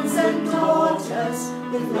sons and daughters,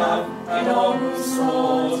 with love and all who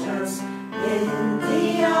sought us, in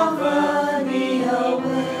the Alvernia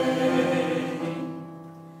way.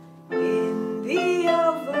 In the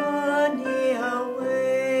Alvernia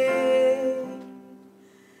way.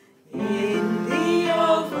 In the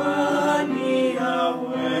Alvernia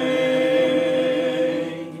way.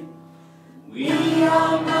 We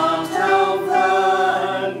are Mount Alvernia.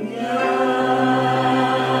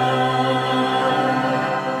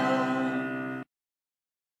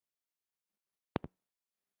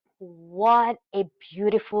 What a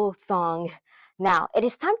beautiful song. Now, it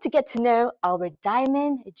is time to get to know our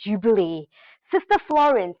Diamond Jubilee. Sister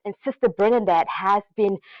Florence and Sister Bernadette has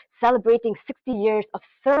been celebrating 60 years of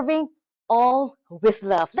serving all with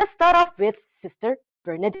love. Let's start off with Sister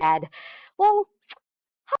Bernadette. Well,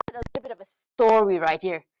 how about a little bit of a story right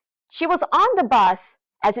here? She was on the bus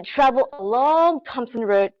as it traveled along Thompson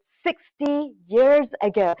Road 60 years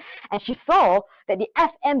ago, and she saw that the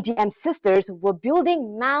FMDM sisters were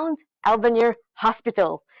building Mount Alvernia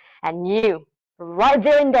Hospital and knew right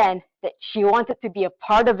there and then that she wanted to be a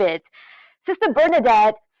part of it. Sister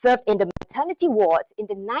Bernadette served in the maternity wards in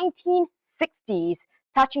the 1960s,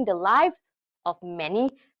 touching the lives of many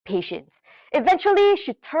patients. Eventually,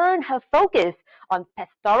 she turned her focus on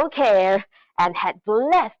pastoral care and had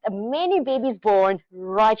blessed many babies born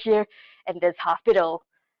right here in this hospital.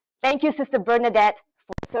 Thank you, Sister Bernadette,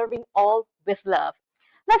 for serving all with love.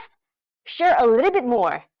 Let's share a little bit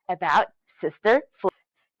more about Sister Florence.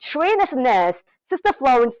 Trained as a nurse, Sister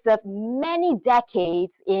Florence served many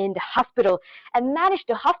decades in the hospital and managed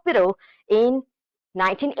the hospital in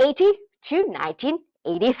 1980 to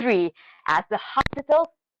 1983 as the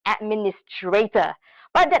hospital administrator.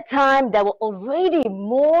 By that time, there were already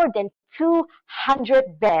more than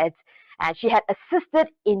 200 beds, and she had assisted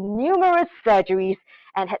in numerous surgeries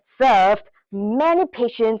and had served many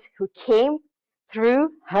patients who came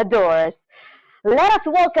through her doors. Let us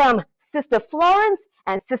welcome Sister Florence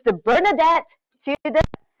and Sister Bernadette to the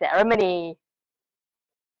ceremony.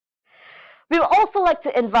 We would also like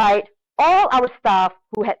to invite all our staff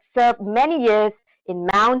who had served many years in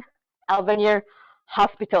Mount Alvernia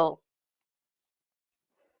Hospital.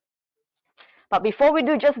 But before we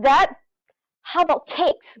do just that, how about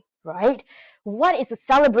cakes, right? What is a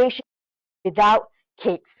celebration without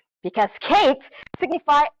cakes? Because cakes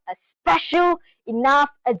signify a special enough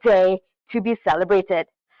a day to be celebrated.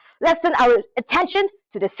 Let's turn our attention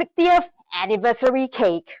to the 60th anniversary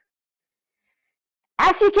cake.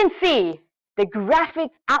 As you can see, the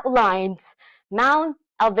graphics outlines Mount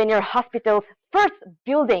Alvernia Hospital's first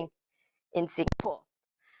building in Singapore.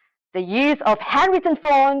 The use of handwritten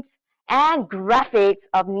fonts and graphics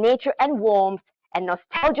of nature and warmth and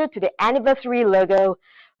nostalgia to the anniversary logo.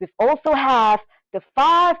 We also have the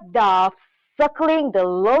 5 doves circling the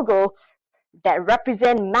logo that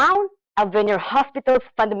represent Mount Alvernia Hospital's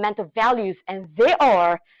fundamental values, and they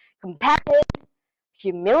are compassion,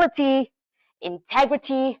 humility,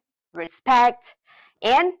 integrity, respect,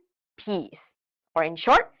 and peace, or in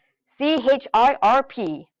short,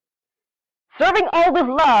 CHIRP. Serving all with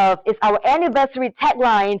love is our anniversary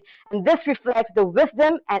tagline, and this reflects the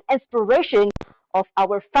wisdom and inspiration of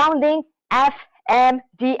our founding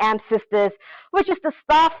FMDM sisters, which is the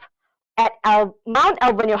staff at Mount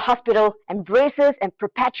Alvernia Hospital embraces and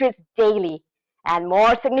perpetuates daily. And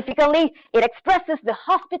more significantly, it expresses the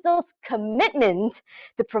hospital's commitment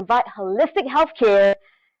to provide holistic health care,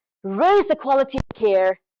 raise the quality of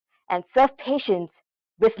care, and serve patients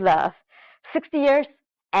with love, 60 years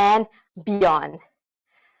and beyond.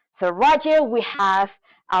 So right here we have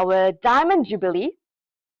our Diamond Jubilee,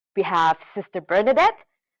 we have Sister Bernadette,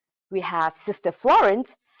 we have Sister Florence,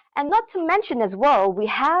 and not to mention as well, we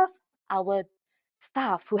have our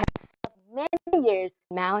staff who have served many years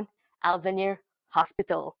at Mount Alvernia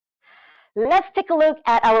Hospital. Let's take a look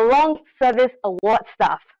at our long service award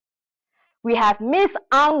staff. We have Miss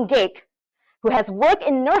Ang Gek, who has worked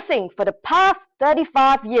in nursing for the past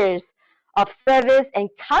 35 years of service, and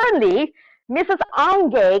currently Mrs.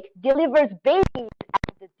 Ang Gek delivers babies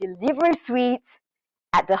at the delivery suites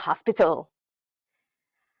at the hospital.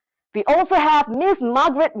 We also have Miss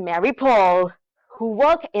Margaret Mary Paul, who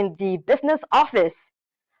worked in the business office,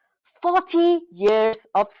 40 years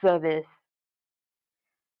of service.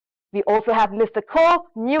 We also have Mr. Ko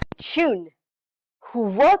New Chun, who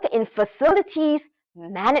worked in facilities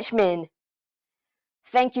management.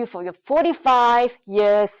 Thank you for your 45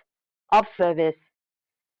 years of service.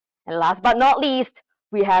 And last but not least,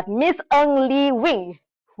 we have Miss Ng Lee Wing,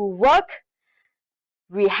 who worked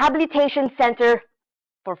Rehabilitation Center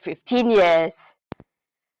for 15 years.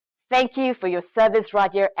 Thank you for your service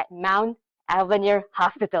right here at Mount Alvernia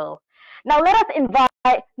Hospital. Now let us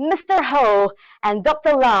invite Mr. Ho and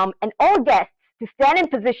Dr. Lam and all guests to stand in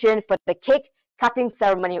position for the cake cutting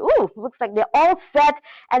ceremony. Ooh, looks like they're all set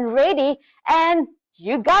and ready, and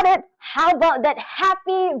you got it. How about that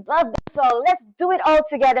happy birthday song? Let's do it all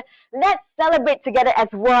together. Let's celebrate together as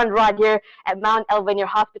one right here at Mount Alvernia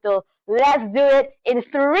Hospital. Let's do it in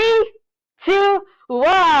 3, 2,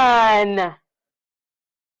 1.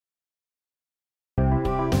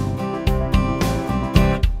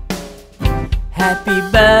 Happy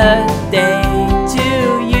birthday to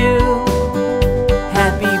you.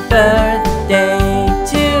 Happy birthday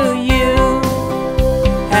to you.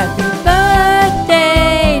 Happy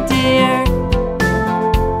birthday, dear.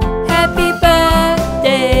 Happy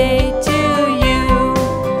birthday to you.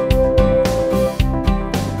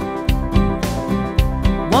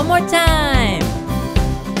 One more time.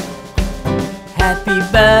 Happy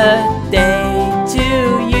birthday to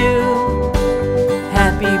you.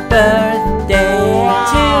 Happy birthday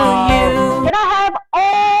to you. Can I have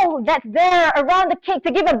all that's there around the cake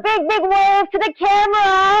to give a big, big wave to the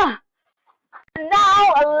camera?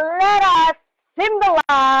 Now let us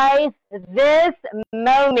symbolize this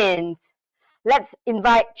moment. Let's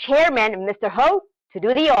invite Chairman Mr. Ho to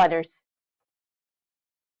do the honors.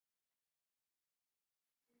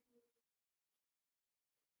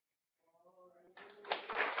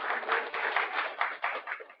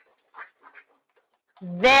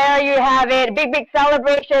 There you have it, big, big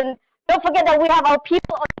celebration. Don't forget that we have our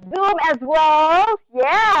people on Zoom as well.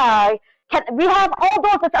 Yeah, we have all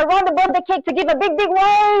those that's around the birthday cake to give a big, big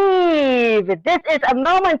wave. This is a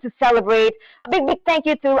moment to celebrate. A big, big thank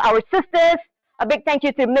you to our sisters. A big thank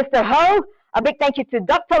you to Mr. Ho. A big thank you to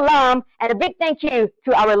Dr. Lam. And a big thank you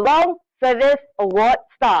to our long service award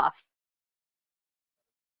staff.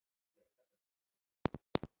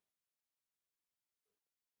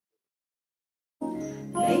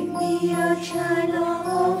 Make me a channel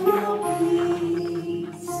of your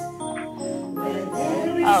peace.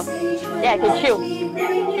 Yeah, I can chill.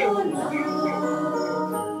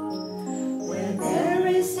 Where there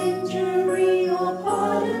is injury or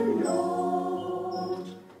pardon, Lord,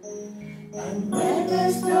 and where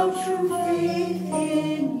there's no true faith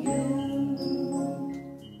in you,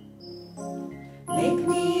 make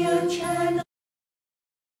me a channel.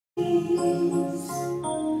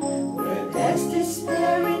 Where there's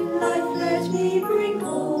despair in life, let me bring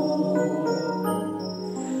hope.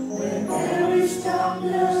 Where there is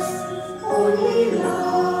darkness, only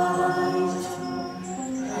light.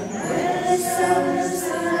 And where the sadness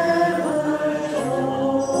never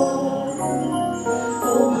told.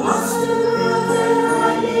 Oh, Master, brother,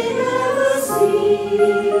 I may never see.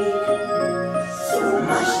 So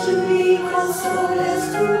much to be consoled as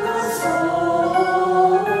to console.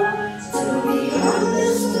 To be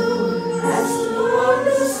understood as to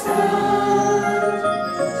understand.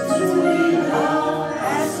 To be loved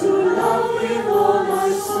as to love with all my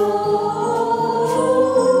soul.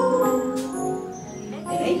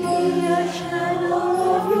 Make me a channel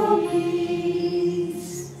of your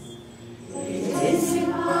peace. It is in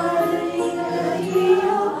pardoning that we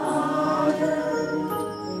are pardoned.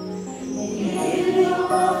 In giving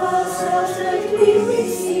of ourselves that we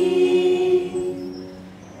receive.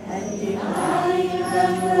 And in dying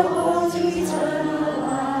that we're all to eternal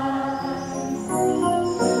life.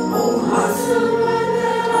 Oh, Master,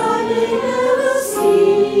 that I may never see.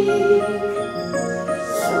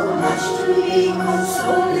 So much to be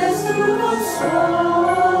consoled as to console.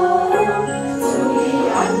 To be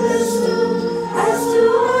understood as to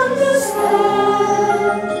understand.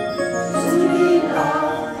 To be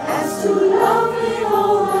loved as to love with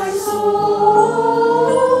all my soul.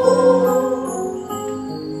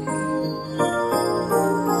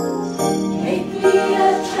 Make me a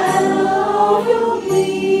channel of your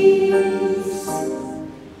peace.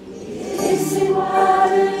 It is in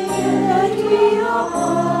pardoning that we are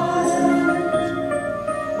pardoned.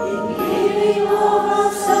 In giving of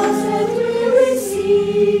ourselves that we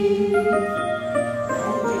receive.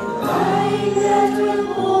 And in dying that we're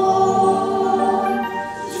born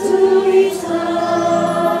to eternal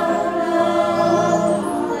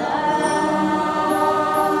life.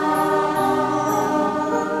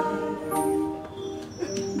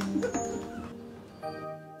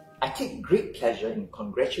 I take great pleasure in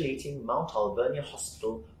congratulating Mount Alvernia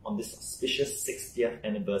Hospital on this auspicious 60th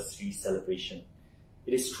anniversary celebration.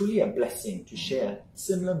 It is truly a blessing to share a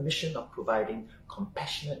similar mission of providing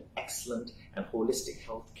compassionate, excellent and holistic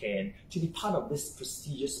health care and to be part of this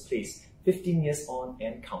prestigious place 15 years on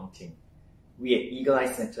and counting. We at Eagle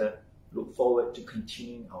Eye Centre look forward to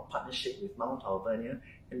continuing our partnership with Mount Alvernia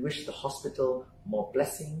and wish the hospital more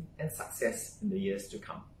blessing and success in the years to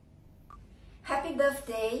come. Happy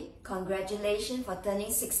birthday! Congratulations for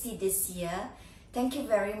turning 60 this year. Thank you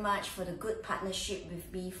very much for the good partnership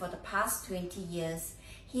with me for the past 20 years.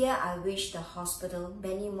 Here I wish the hospital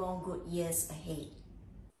many more good years ahead.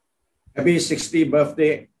 Happy 60th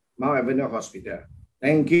birthday, Mount Alvernia Hospital.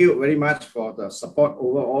 Thank you very much for the support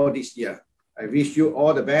over all this year. I wish you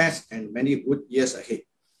all the best and many good years ahead.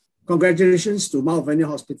 Congratulations to Mount Alvernia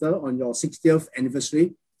Hospital on your 60th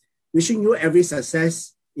anniversary. Wishing you every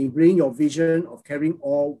success in bringing your vision of caring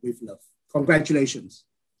all with love. Congratulations.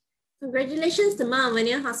 Congratulations to Mount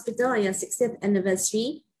Alvernia Hospital on your 60th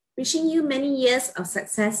anniversary. Wishing you many years of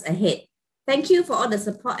success ahead. Thank you for all the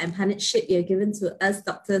support and partnership you have given to us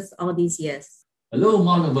doctors all these years. Hello,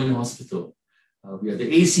 Mount Alvernia Hospital. We are the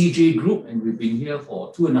ACJ group and we've been here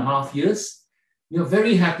for 2.5 years. We are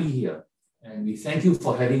very happy here and we thank you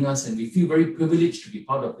for having us and we feel very privileged to be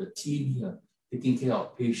part of the team here, taking care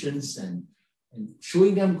of patients and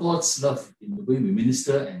showing them God's love in the way we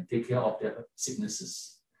minister and take care of their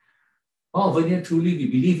sicknesses. Mount Alvernia, truly, we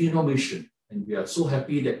believe in our mission and we are so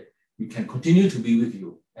happy that we can continue to be with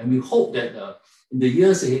you. And we hope that in the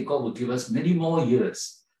years ahead, God will give us many more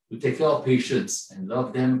years to take care of patients and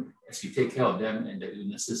love them as we take care of them and their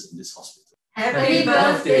illnesses in this hospital. Happy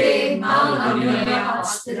birthday, Mount Alvernia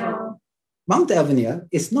Hospital. Mount Alvernia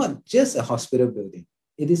is not just a hospital building.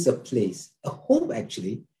 It is a place, a home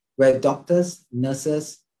actually, where doctors,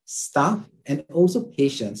 nurses, staff, and also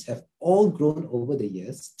patients have all grown over the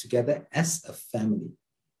years together as a family.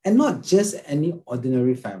 And not just any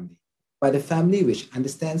ordinary family, but a family which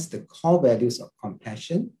understands the core values of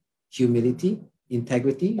compassion, humility,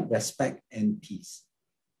 integrity, respect, and peace.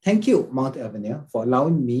 Thank you, Mount Alvernia, for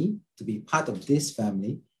allowing me to be part of this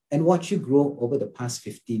family and watch you grow over the past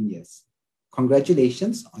 15 years.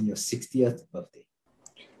 Congratulations on your 60th birthday.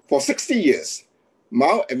 For 60 years,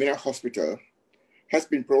 Mount Alvernia Hospital has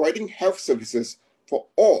been providing health services for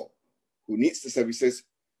all who needs the services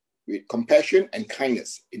with compassion and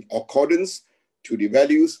kindness in accordance to the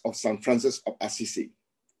values of St. Francis of Assisi.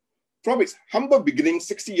 From its humble beginning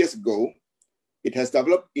 60 years ago, it has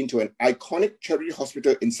developed into an iconic charity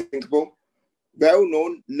hospital in Singapore, well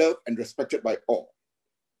known, loved, and respected by all.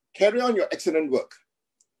 Carry on your excellent work.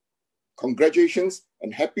 Congratulations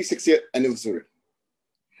and happy 60th anniversary.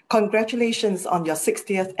 Congratulations on your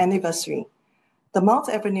 60th anniversary. The Mount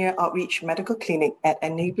Alvernia Outreach Medical Clinic at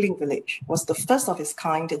Enabling Village was the first of its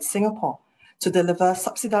kind in Singapore to deliver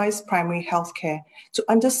subsidized primary health care to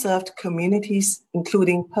underserved communities,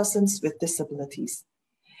 including persons with disabilities.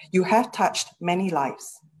 You have touched many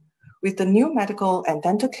lives. With the new medical and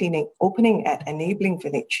dental clinic opening at Enabling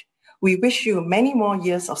Village, we wish you many more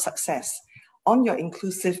years of success on your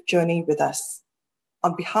inclusive journey with us.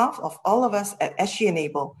 On behalf of all of us at SG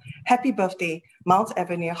Enable, happy birthday, Mount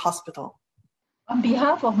Alvernia Hospital. On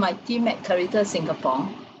behalf of my team at Caritas Singapore,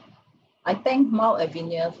 I thank Mount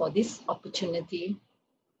Alvernia for this opportunity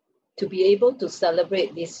to be able to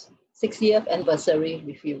celebrate this 60th anniversary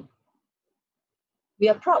with you. We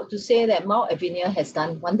are proud to say that Mount Alvernia has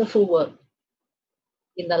done wonderful work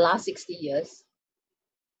in the last 60 years,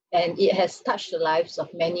 and it has touched the lives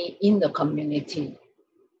of many in the community.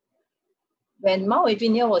 When Mount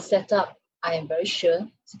Alvernia was set up, I am very sure,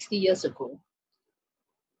 60 years ago,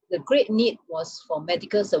 the great need was for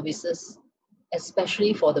medical services,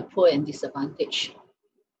 especially for the poor and disadvantaged.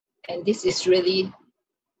 And this is really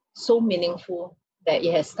so meaningful that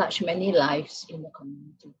it has touched many lives in the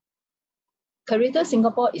community. Caritas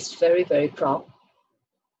Singapore is very, very proud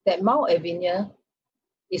that Mount Alvernia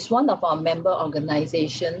is one of our member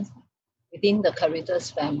organizations within the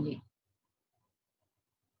Caritas family.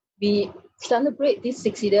 We celebrate this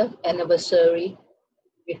 60th anniversary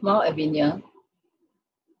with Mount Alvernia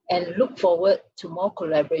and look forward to more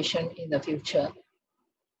collaboration in the future.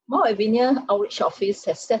 Mount Alvernia Outreach Office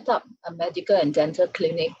has set up a medical and dental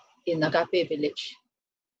clinic in Agape Village.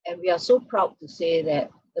 And we are so proud to say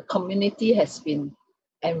that the community has been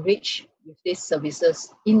enriched with these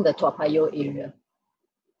services in the Toa Payoh area.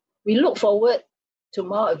 We look forward to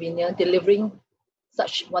Mount Alvernia delivering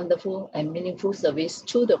such wonderful and meaningful service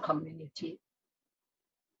to the community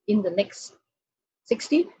in the next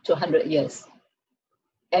 60 to 100 years.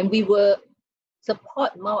 And we will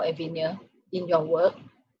support Mount Alvernia in your work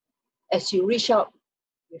as you reach out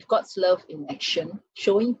with God's love in action,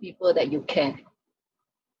 showing people that you care.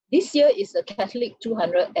 This year is the Catholic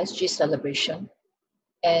 200 SG celebration,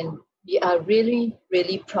 and we are really,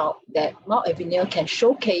 really proud that Mount Alvernia can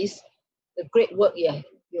showcase the great work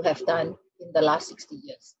you have done in the last 60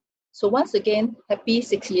 years. So once again, happy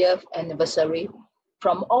 60th anniversary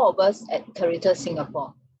from all of us at Caritas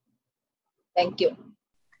Singapore. Thank you.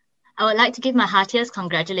 I would like to give my heartiest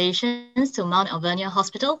congratulations to Mount Alvernia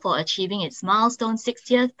Hospital for achieving its milestone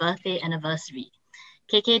 60th birthday anniversary.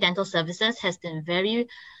 KK Dental Services has been very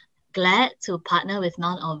glad to partner with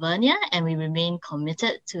Mount Alvernia, and we remain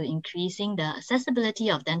committed to increasing the accessibility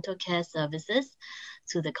of dental care services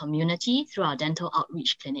to the community through our dental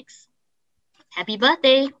outreach clinics. Happy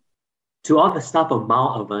birthday! To all the staff of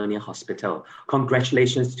Mount Alvernia Hospital,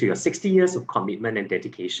 congratulations to your 60 years of commitment and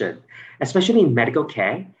dedication, especially in medical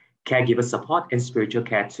care, caregiver support, and spiritual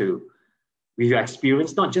care too. With your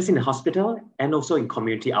experience not just in the hospital and also in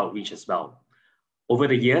community outreach as well. Over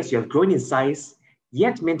the years, you have grown in size,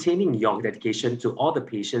 yet maintaining your dedication to all the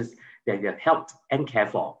patients that you have helped and care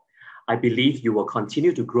for. I believe you will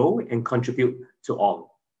continue to grow and contribute to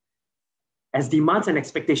all. As demands and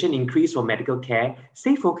expectations increase for medical care,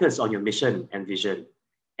 stay focused on your mission and vision.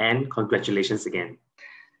 And congratulations again.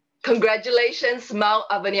 Congratulations, Mount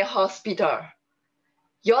Alvernia Hospital.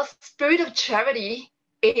 Your spirit of charity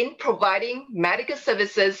in providing medical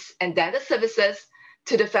services and dental services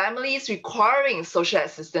to the families requiring social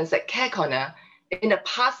assistance at Care Corner in the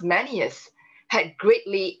past many years had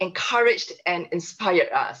greatly encouraged and inspired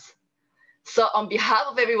us. So on behalf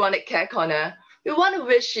of everyone at Care Corner, we want to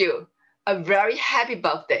wish you a very happy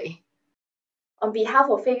birthday. On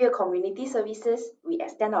behalf of Fairview Community Services, we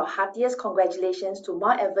extend our heartiest congratulations to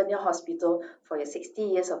Mount Alvernia Hospital for your 60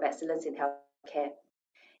 years of excellence in healthcare.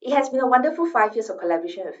 It has been a wonderful 5 years of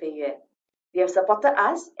collaboration with Fairview. You have supported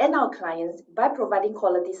us and our clients by providing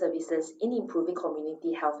quality services in improving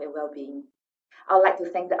community health and well-being. I would like to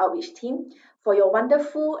thank the outreach team for your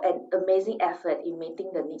wonderful and amazing effort in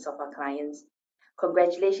meeting the needs of our clients.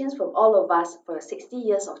 Congratulations from all of us for your 60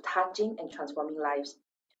 years of touching and transforming lives.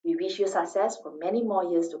 We wish you success for many more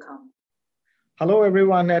years to come. Hello,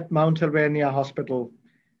 everyone at Mount Alvernia Hospital.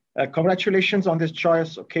 Congratulations on this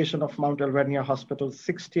joyous occasion of Mount Alvernia Hospital's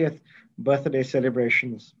 60th birthday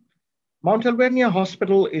celebrations. Mount Alvernia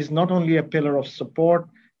Hospital is not only a pillar of support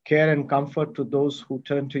care and comfort to those who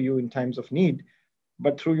turn to you in times of need,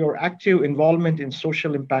 but through your active involvement in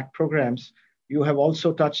social impact programs, you have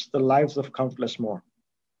also touched the lives of countless more.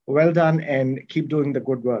 Well done and keep doing the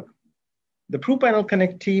good work. The PruPanel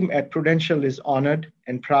Connect team at Prudential is honored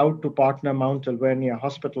and proud to partner Mount Alvernia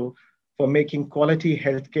Hospital for making quality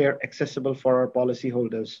healthcare accessible for our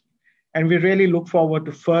policyholders. And we really look forward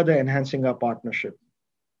to further enhancing our partnership.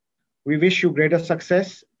 We wish you greater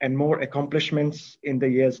success and more accomplishments in the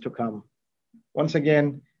years to come. Once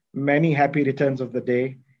again, many happy returns of the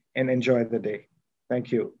day and enjoy the day.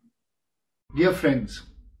 Thank you. Dear friends,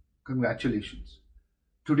 congratulations.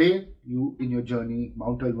 Today, you in your journey,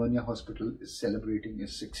 Mount Alvernia Hospital is celebrating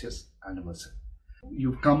its 60th anniversary.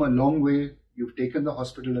 You've come a long way. You've taken the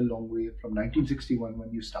hospital a long way. From 1961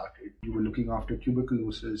 when you started, you were looking after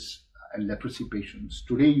tuberculosis and leprosy patients.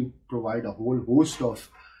 Today, you provide a whole host of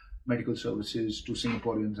medical services to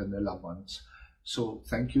Singaporeans and their loved ones. So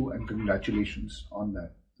thank you and congratulations on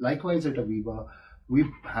that. Likewise at Aviva, we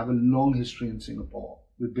have a long history in Singapore.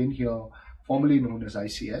 We've been here, formerly known as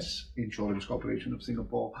ICS, Insurance Corporation of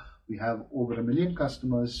Singapore. We have over 1 million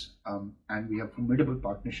customers and we have formidable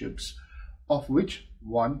partnerships, of which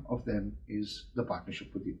one of them is the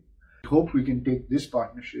partnership with you. I hope we can take this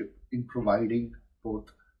partnership in providing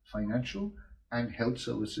both financial and health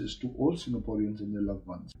services to all Singaporeans and their loved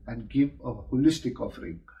ones and give a holistic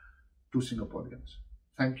offering to Singaporeans.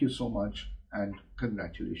 Thank you so much and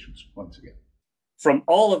congratulations once again. From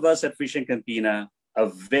all of us at Vision Campina, a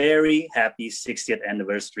very happy 60th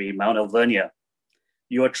anniversary, Mount Alvernia.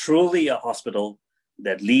 You are truly a hospital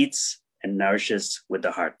that leads and nourishes with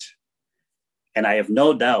the heart. And I have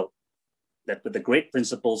no doubt that with the great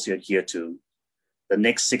principles you adhere to, the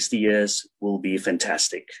next 60 years will be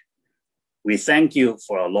fantastic. We thank you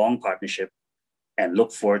for our long partnership and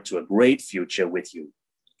look forward to a great future with you.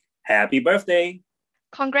 Happy birthday!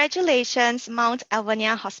 Congratulations, Mount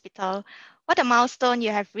Alvernia Hospital. What a milestone you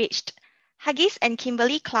have reached. Huggies and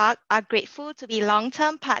Kimberly Clark are grateful to be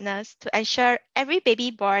long-term partners to ensure every baby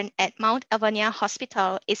born at Mount Alvernia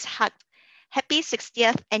Hospital is hugged. Happy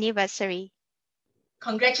 60th anniversary.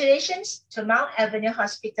 Congratulations to Mount Alvernia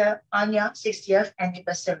Hospital on your 60th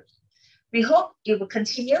anniversary. We hope you will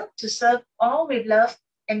continue to serve all with love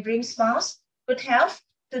and bring smiles, good health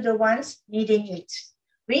to the ones needing it.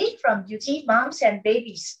 We from Beauty Moms and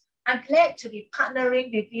Babies are glad to be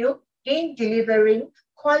partnering with you in delivering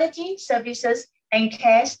quality services and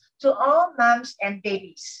cares to all moms and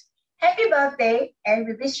babies. Happy birthday, and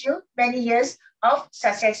we wish you many years of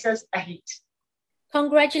successes ahead.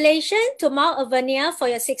 Congratulations to Mount Alvernia for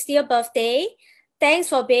your 60th birthday. Thanks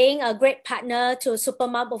for being a great partner to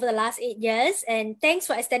Supermom over the last 8 years. And thanks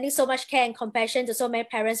for extending so much care and compassion to so many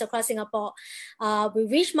parents across Singapore. We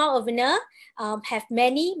wish Mount Alvernia have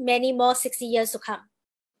many, many more 60 years to come.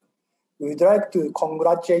 We would like to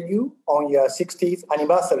congratulate you on your 60th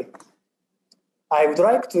anniversary. I would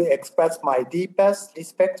like to express my deepest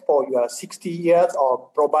respect for your 60 years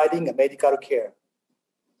of providing medical care,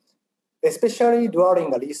 especially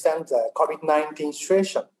during the recent COVID-19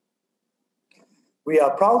 situation. We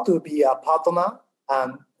are proud to be a partner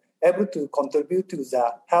and able to contribute to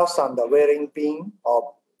the health and the well-being of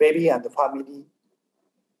baby and the family.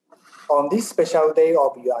 On this special day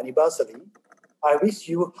of your anniversary, I wish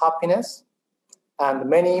you happiness and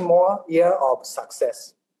many more years of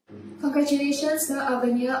success. Congratulations, Mount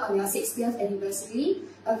Alvernia, on your 60th anniversary.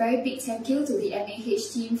 A very big thank you to the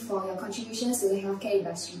MAH team for your contributions to the healthcare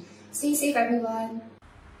industry. Stay safe, everyone.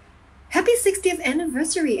 Happy 60th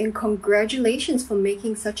anniversary and congratulations for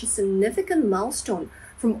making such a significant milestone.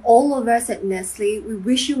 From all of us at Nestle, we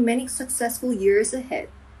wish you many successful years ahead.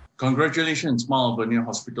 Congratulations, Mount Alvernia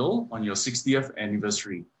Hospital, on your 60th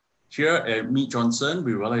anniversary. Here at Mead Johnson,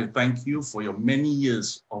 we would like to thank you for your many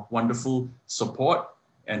years of wonderful support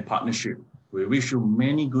and partnership. We wish you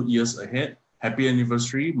many good years ahead. Happy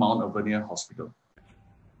anniversary, Mount Alvernia Hospital.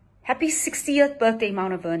 Happy 60th birthday,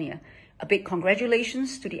 Mount Alvernia. A big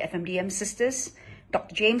congratulations to the FMDM sisters,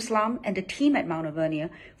 Dr. James Lam and the team at Mount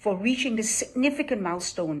Alvernia for reaching this significant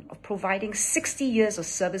milestone of providing 60 years of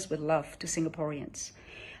service with love to Singaporeans.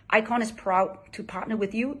 ICON is proud to partner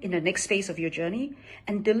with you in the next phase of your journey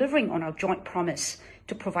and delivering on our joint promise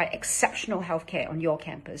to provide exceptional healthcare on your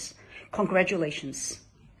campus. Congratulations.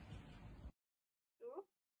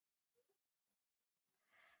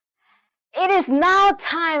 It is now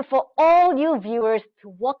time for all you viewers to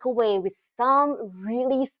walk away with some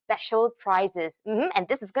really special prizes. And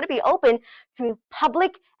this is going to be open to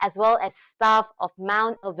public as well as staff of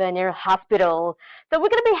Mount Alvernia Hospital. So we're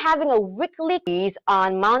going to be having a weekly quiz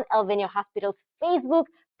on Mount Alvernia Hospital's Facebook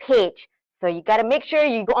page. So you got to make sure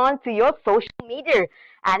you go on to your social media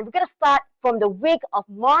And we're going to start from the week of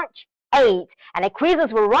March 8th. And the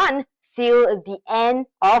quizzes will run till the end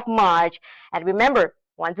of March. And remember,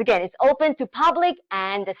 once again, it's open to public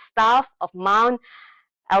and the staff of Mount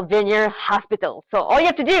Alvernia Hospital. So all you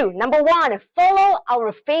have to do, number one, follow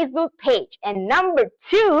our Facebook page. And number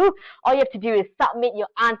two, all you have to do is submit your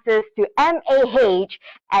answers to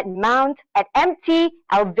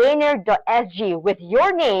mthalvernia.sg with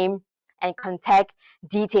your name and contact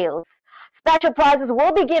details. Special prizes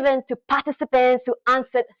will be given to participants who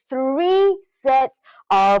answered 3 sets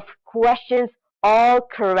of questions, all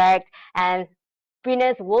correct, and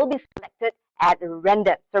winners will be selected at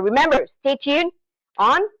random. So remember, stay tuned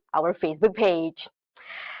on our Facebook page.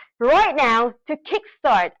 Right now, to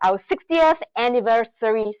kickstart our 60th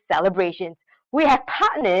anniversary celebrations, we have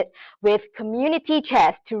partnered with Community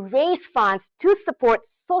Chest to raise funds to support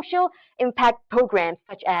social impact programs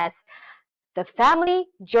such as the Family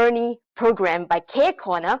Journey Program by Care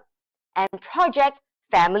Corner and Project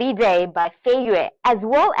Family Day by Fei Yue, as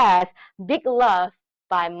well as Big Love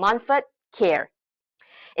by Montfort Care.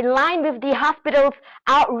 In line with the hospital's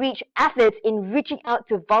outreach efforts in reaching out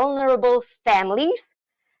to vulnerable families,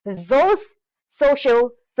 those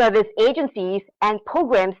social service agencies and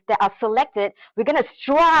programs that are selected, we're going to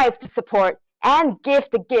strive to support and give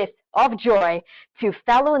the gift of joy to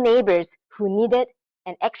fellow neighbors who needed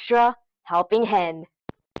an extra helping hand.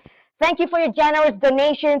 Thank you for your generous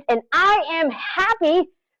donations, and I am happy,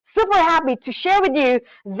 super happy to share with you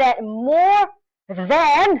that more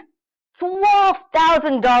than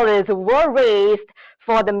 $12,000 were raised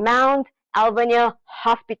for the Mount Alvernia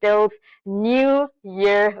Hospital's New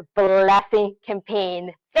Year Blessing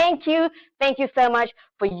campaign. Thank you so much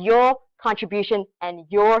for your contribution and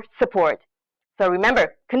your support. So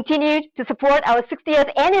remember, continue to support our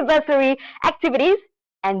 60th anniversary activities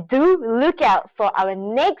and do look out for our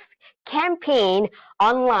next campaign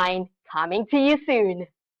online coming to you soon.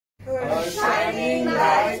 A shining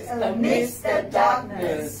light amidst the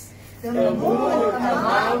darkness, the moon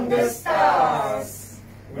among the stars,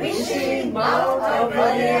 wishing Mount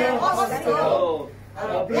Alvernia Hospital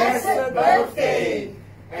a blessed birthday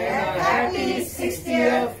and a happy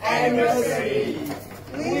 60th anniversary.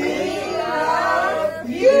 We love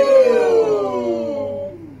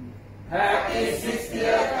you! Happy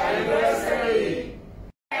 60th anniversary!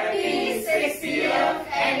 Happy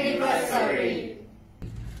 60th anniversary!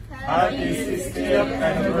 Happy 60th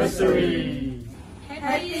anniversary!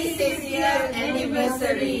 Happy 60th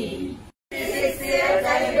anniversary! 60th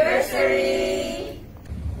anniversary!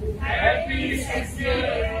 Happy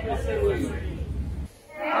 60th anniversary!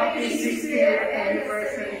 Happy 60th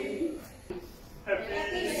anniversary!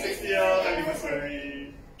 Happy 60th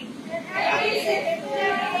anniversary!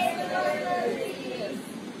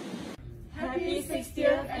 Happy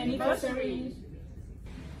 60th anniversary!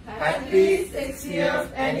 Happy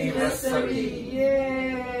 60th anniversary!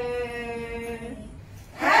 Yay!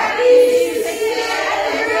 Happy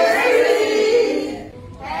 60th anniversary!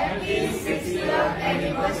 Happy 60th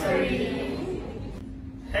anniversary!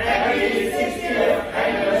 Happy 60th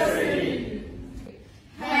anniversary!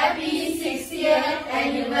 Happy 60th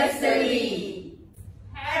anniversary!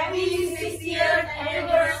 Happy 60th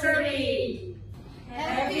anniversary!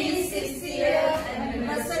 Happy 60th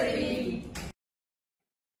anniversary!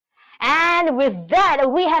 And with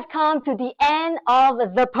that, we have come to the end of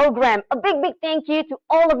the program. A big thank you to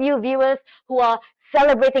all of you viewers who are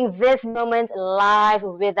celebrating this moment live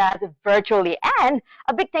with us virtually. And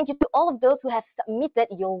a big thank you to all of those who have submitted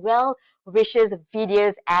your well wishes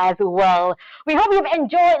videos as well. We hope you've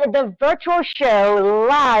enjoyed the virtual show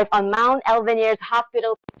live on Mount Alvernia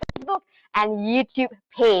Hospital's Facebook and YouTube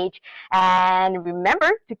page. And remember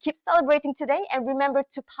to keep celebrating today, and remember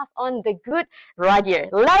to pass on the good right here.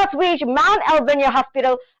 Let us wish Mount Alvernia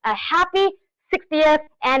Hospital a happy 60th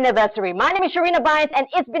anniversary. My name is Sharina Bynes, and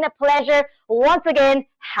it's been a pleasure. Once again,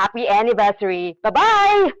 happy anniversary.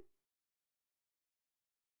 Bye-bye.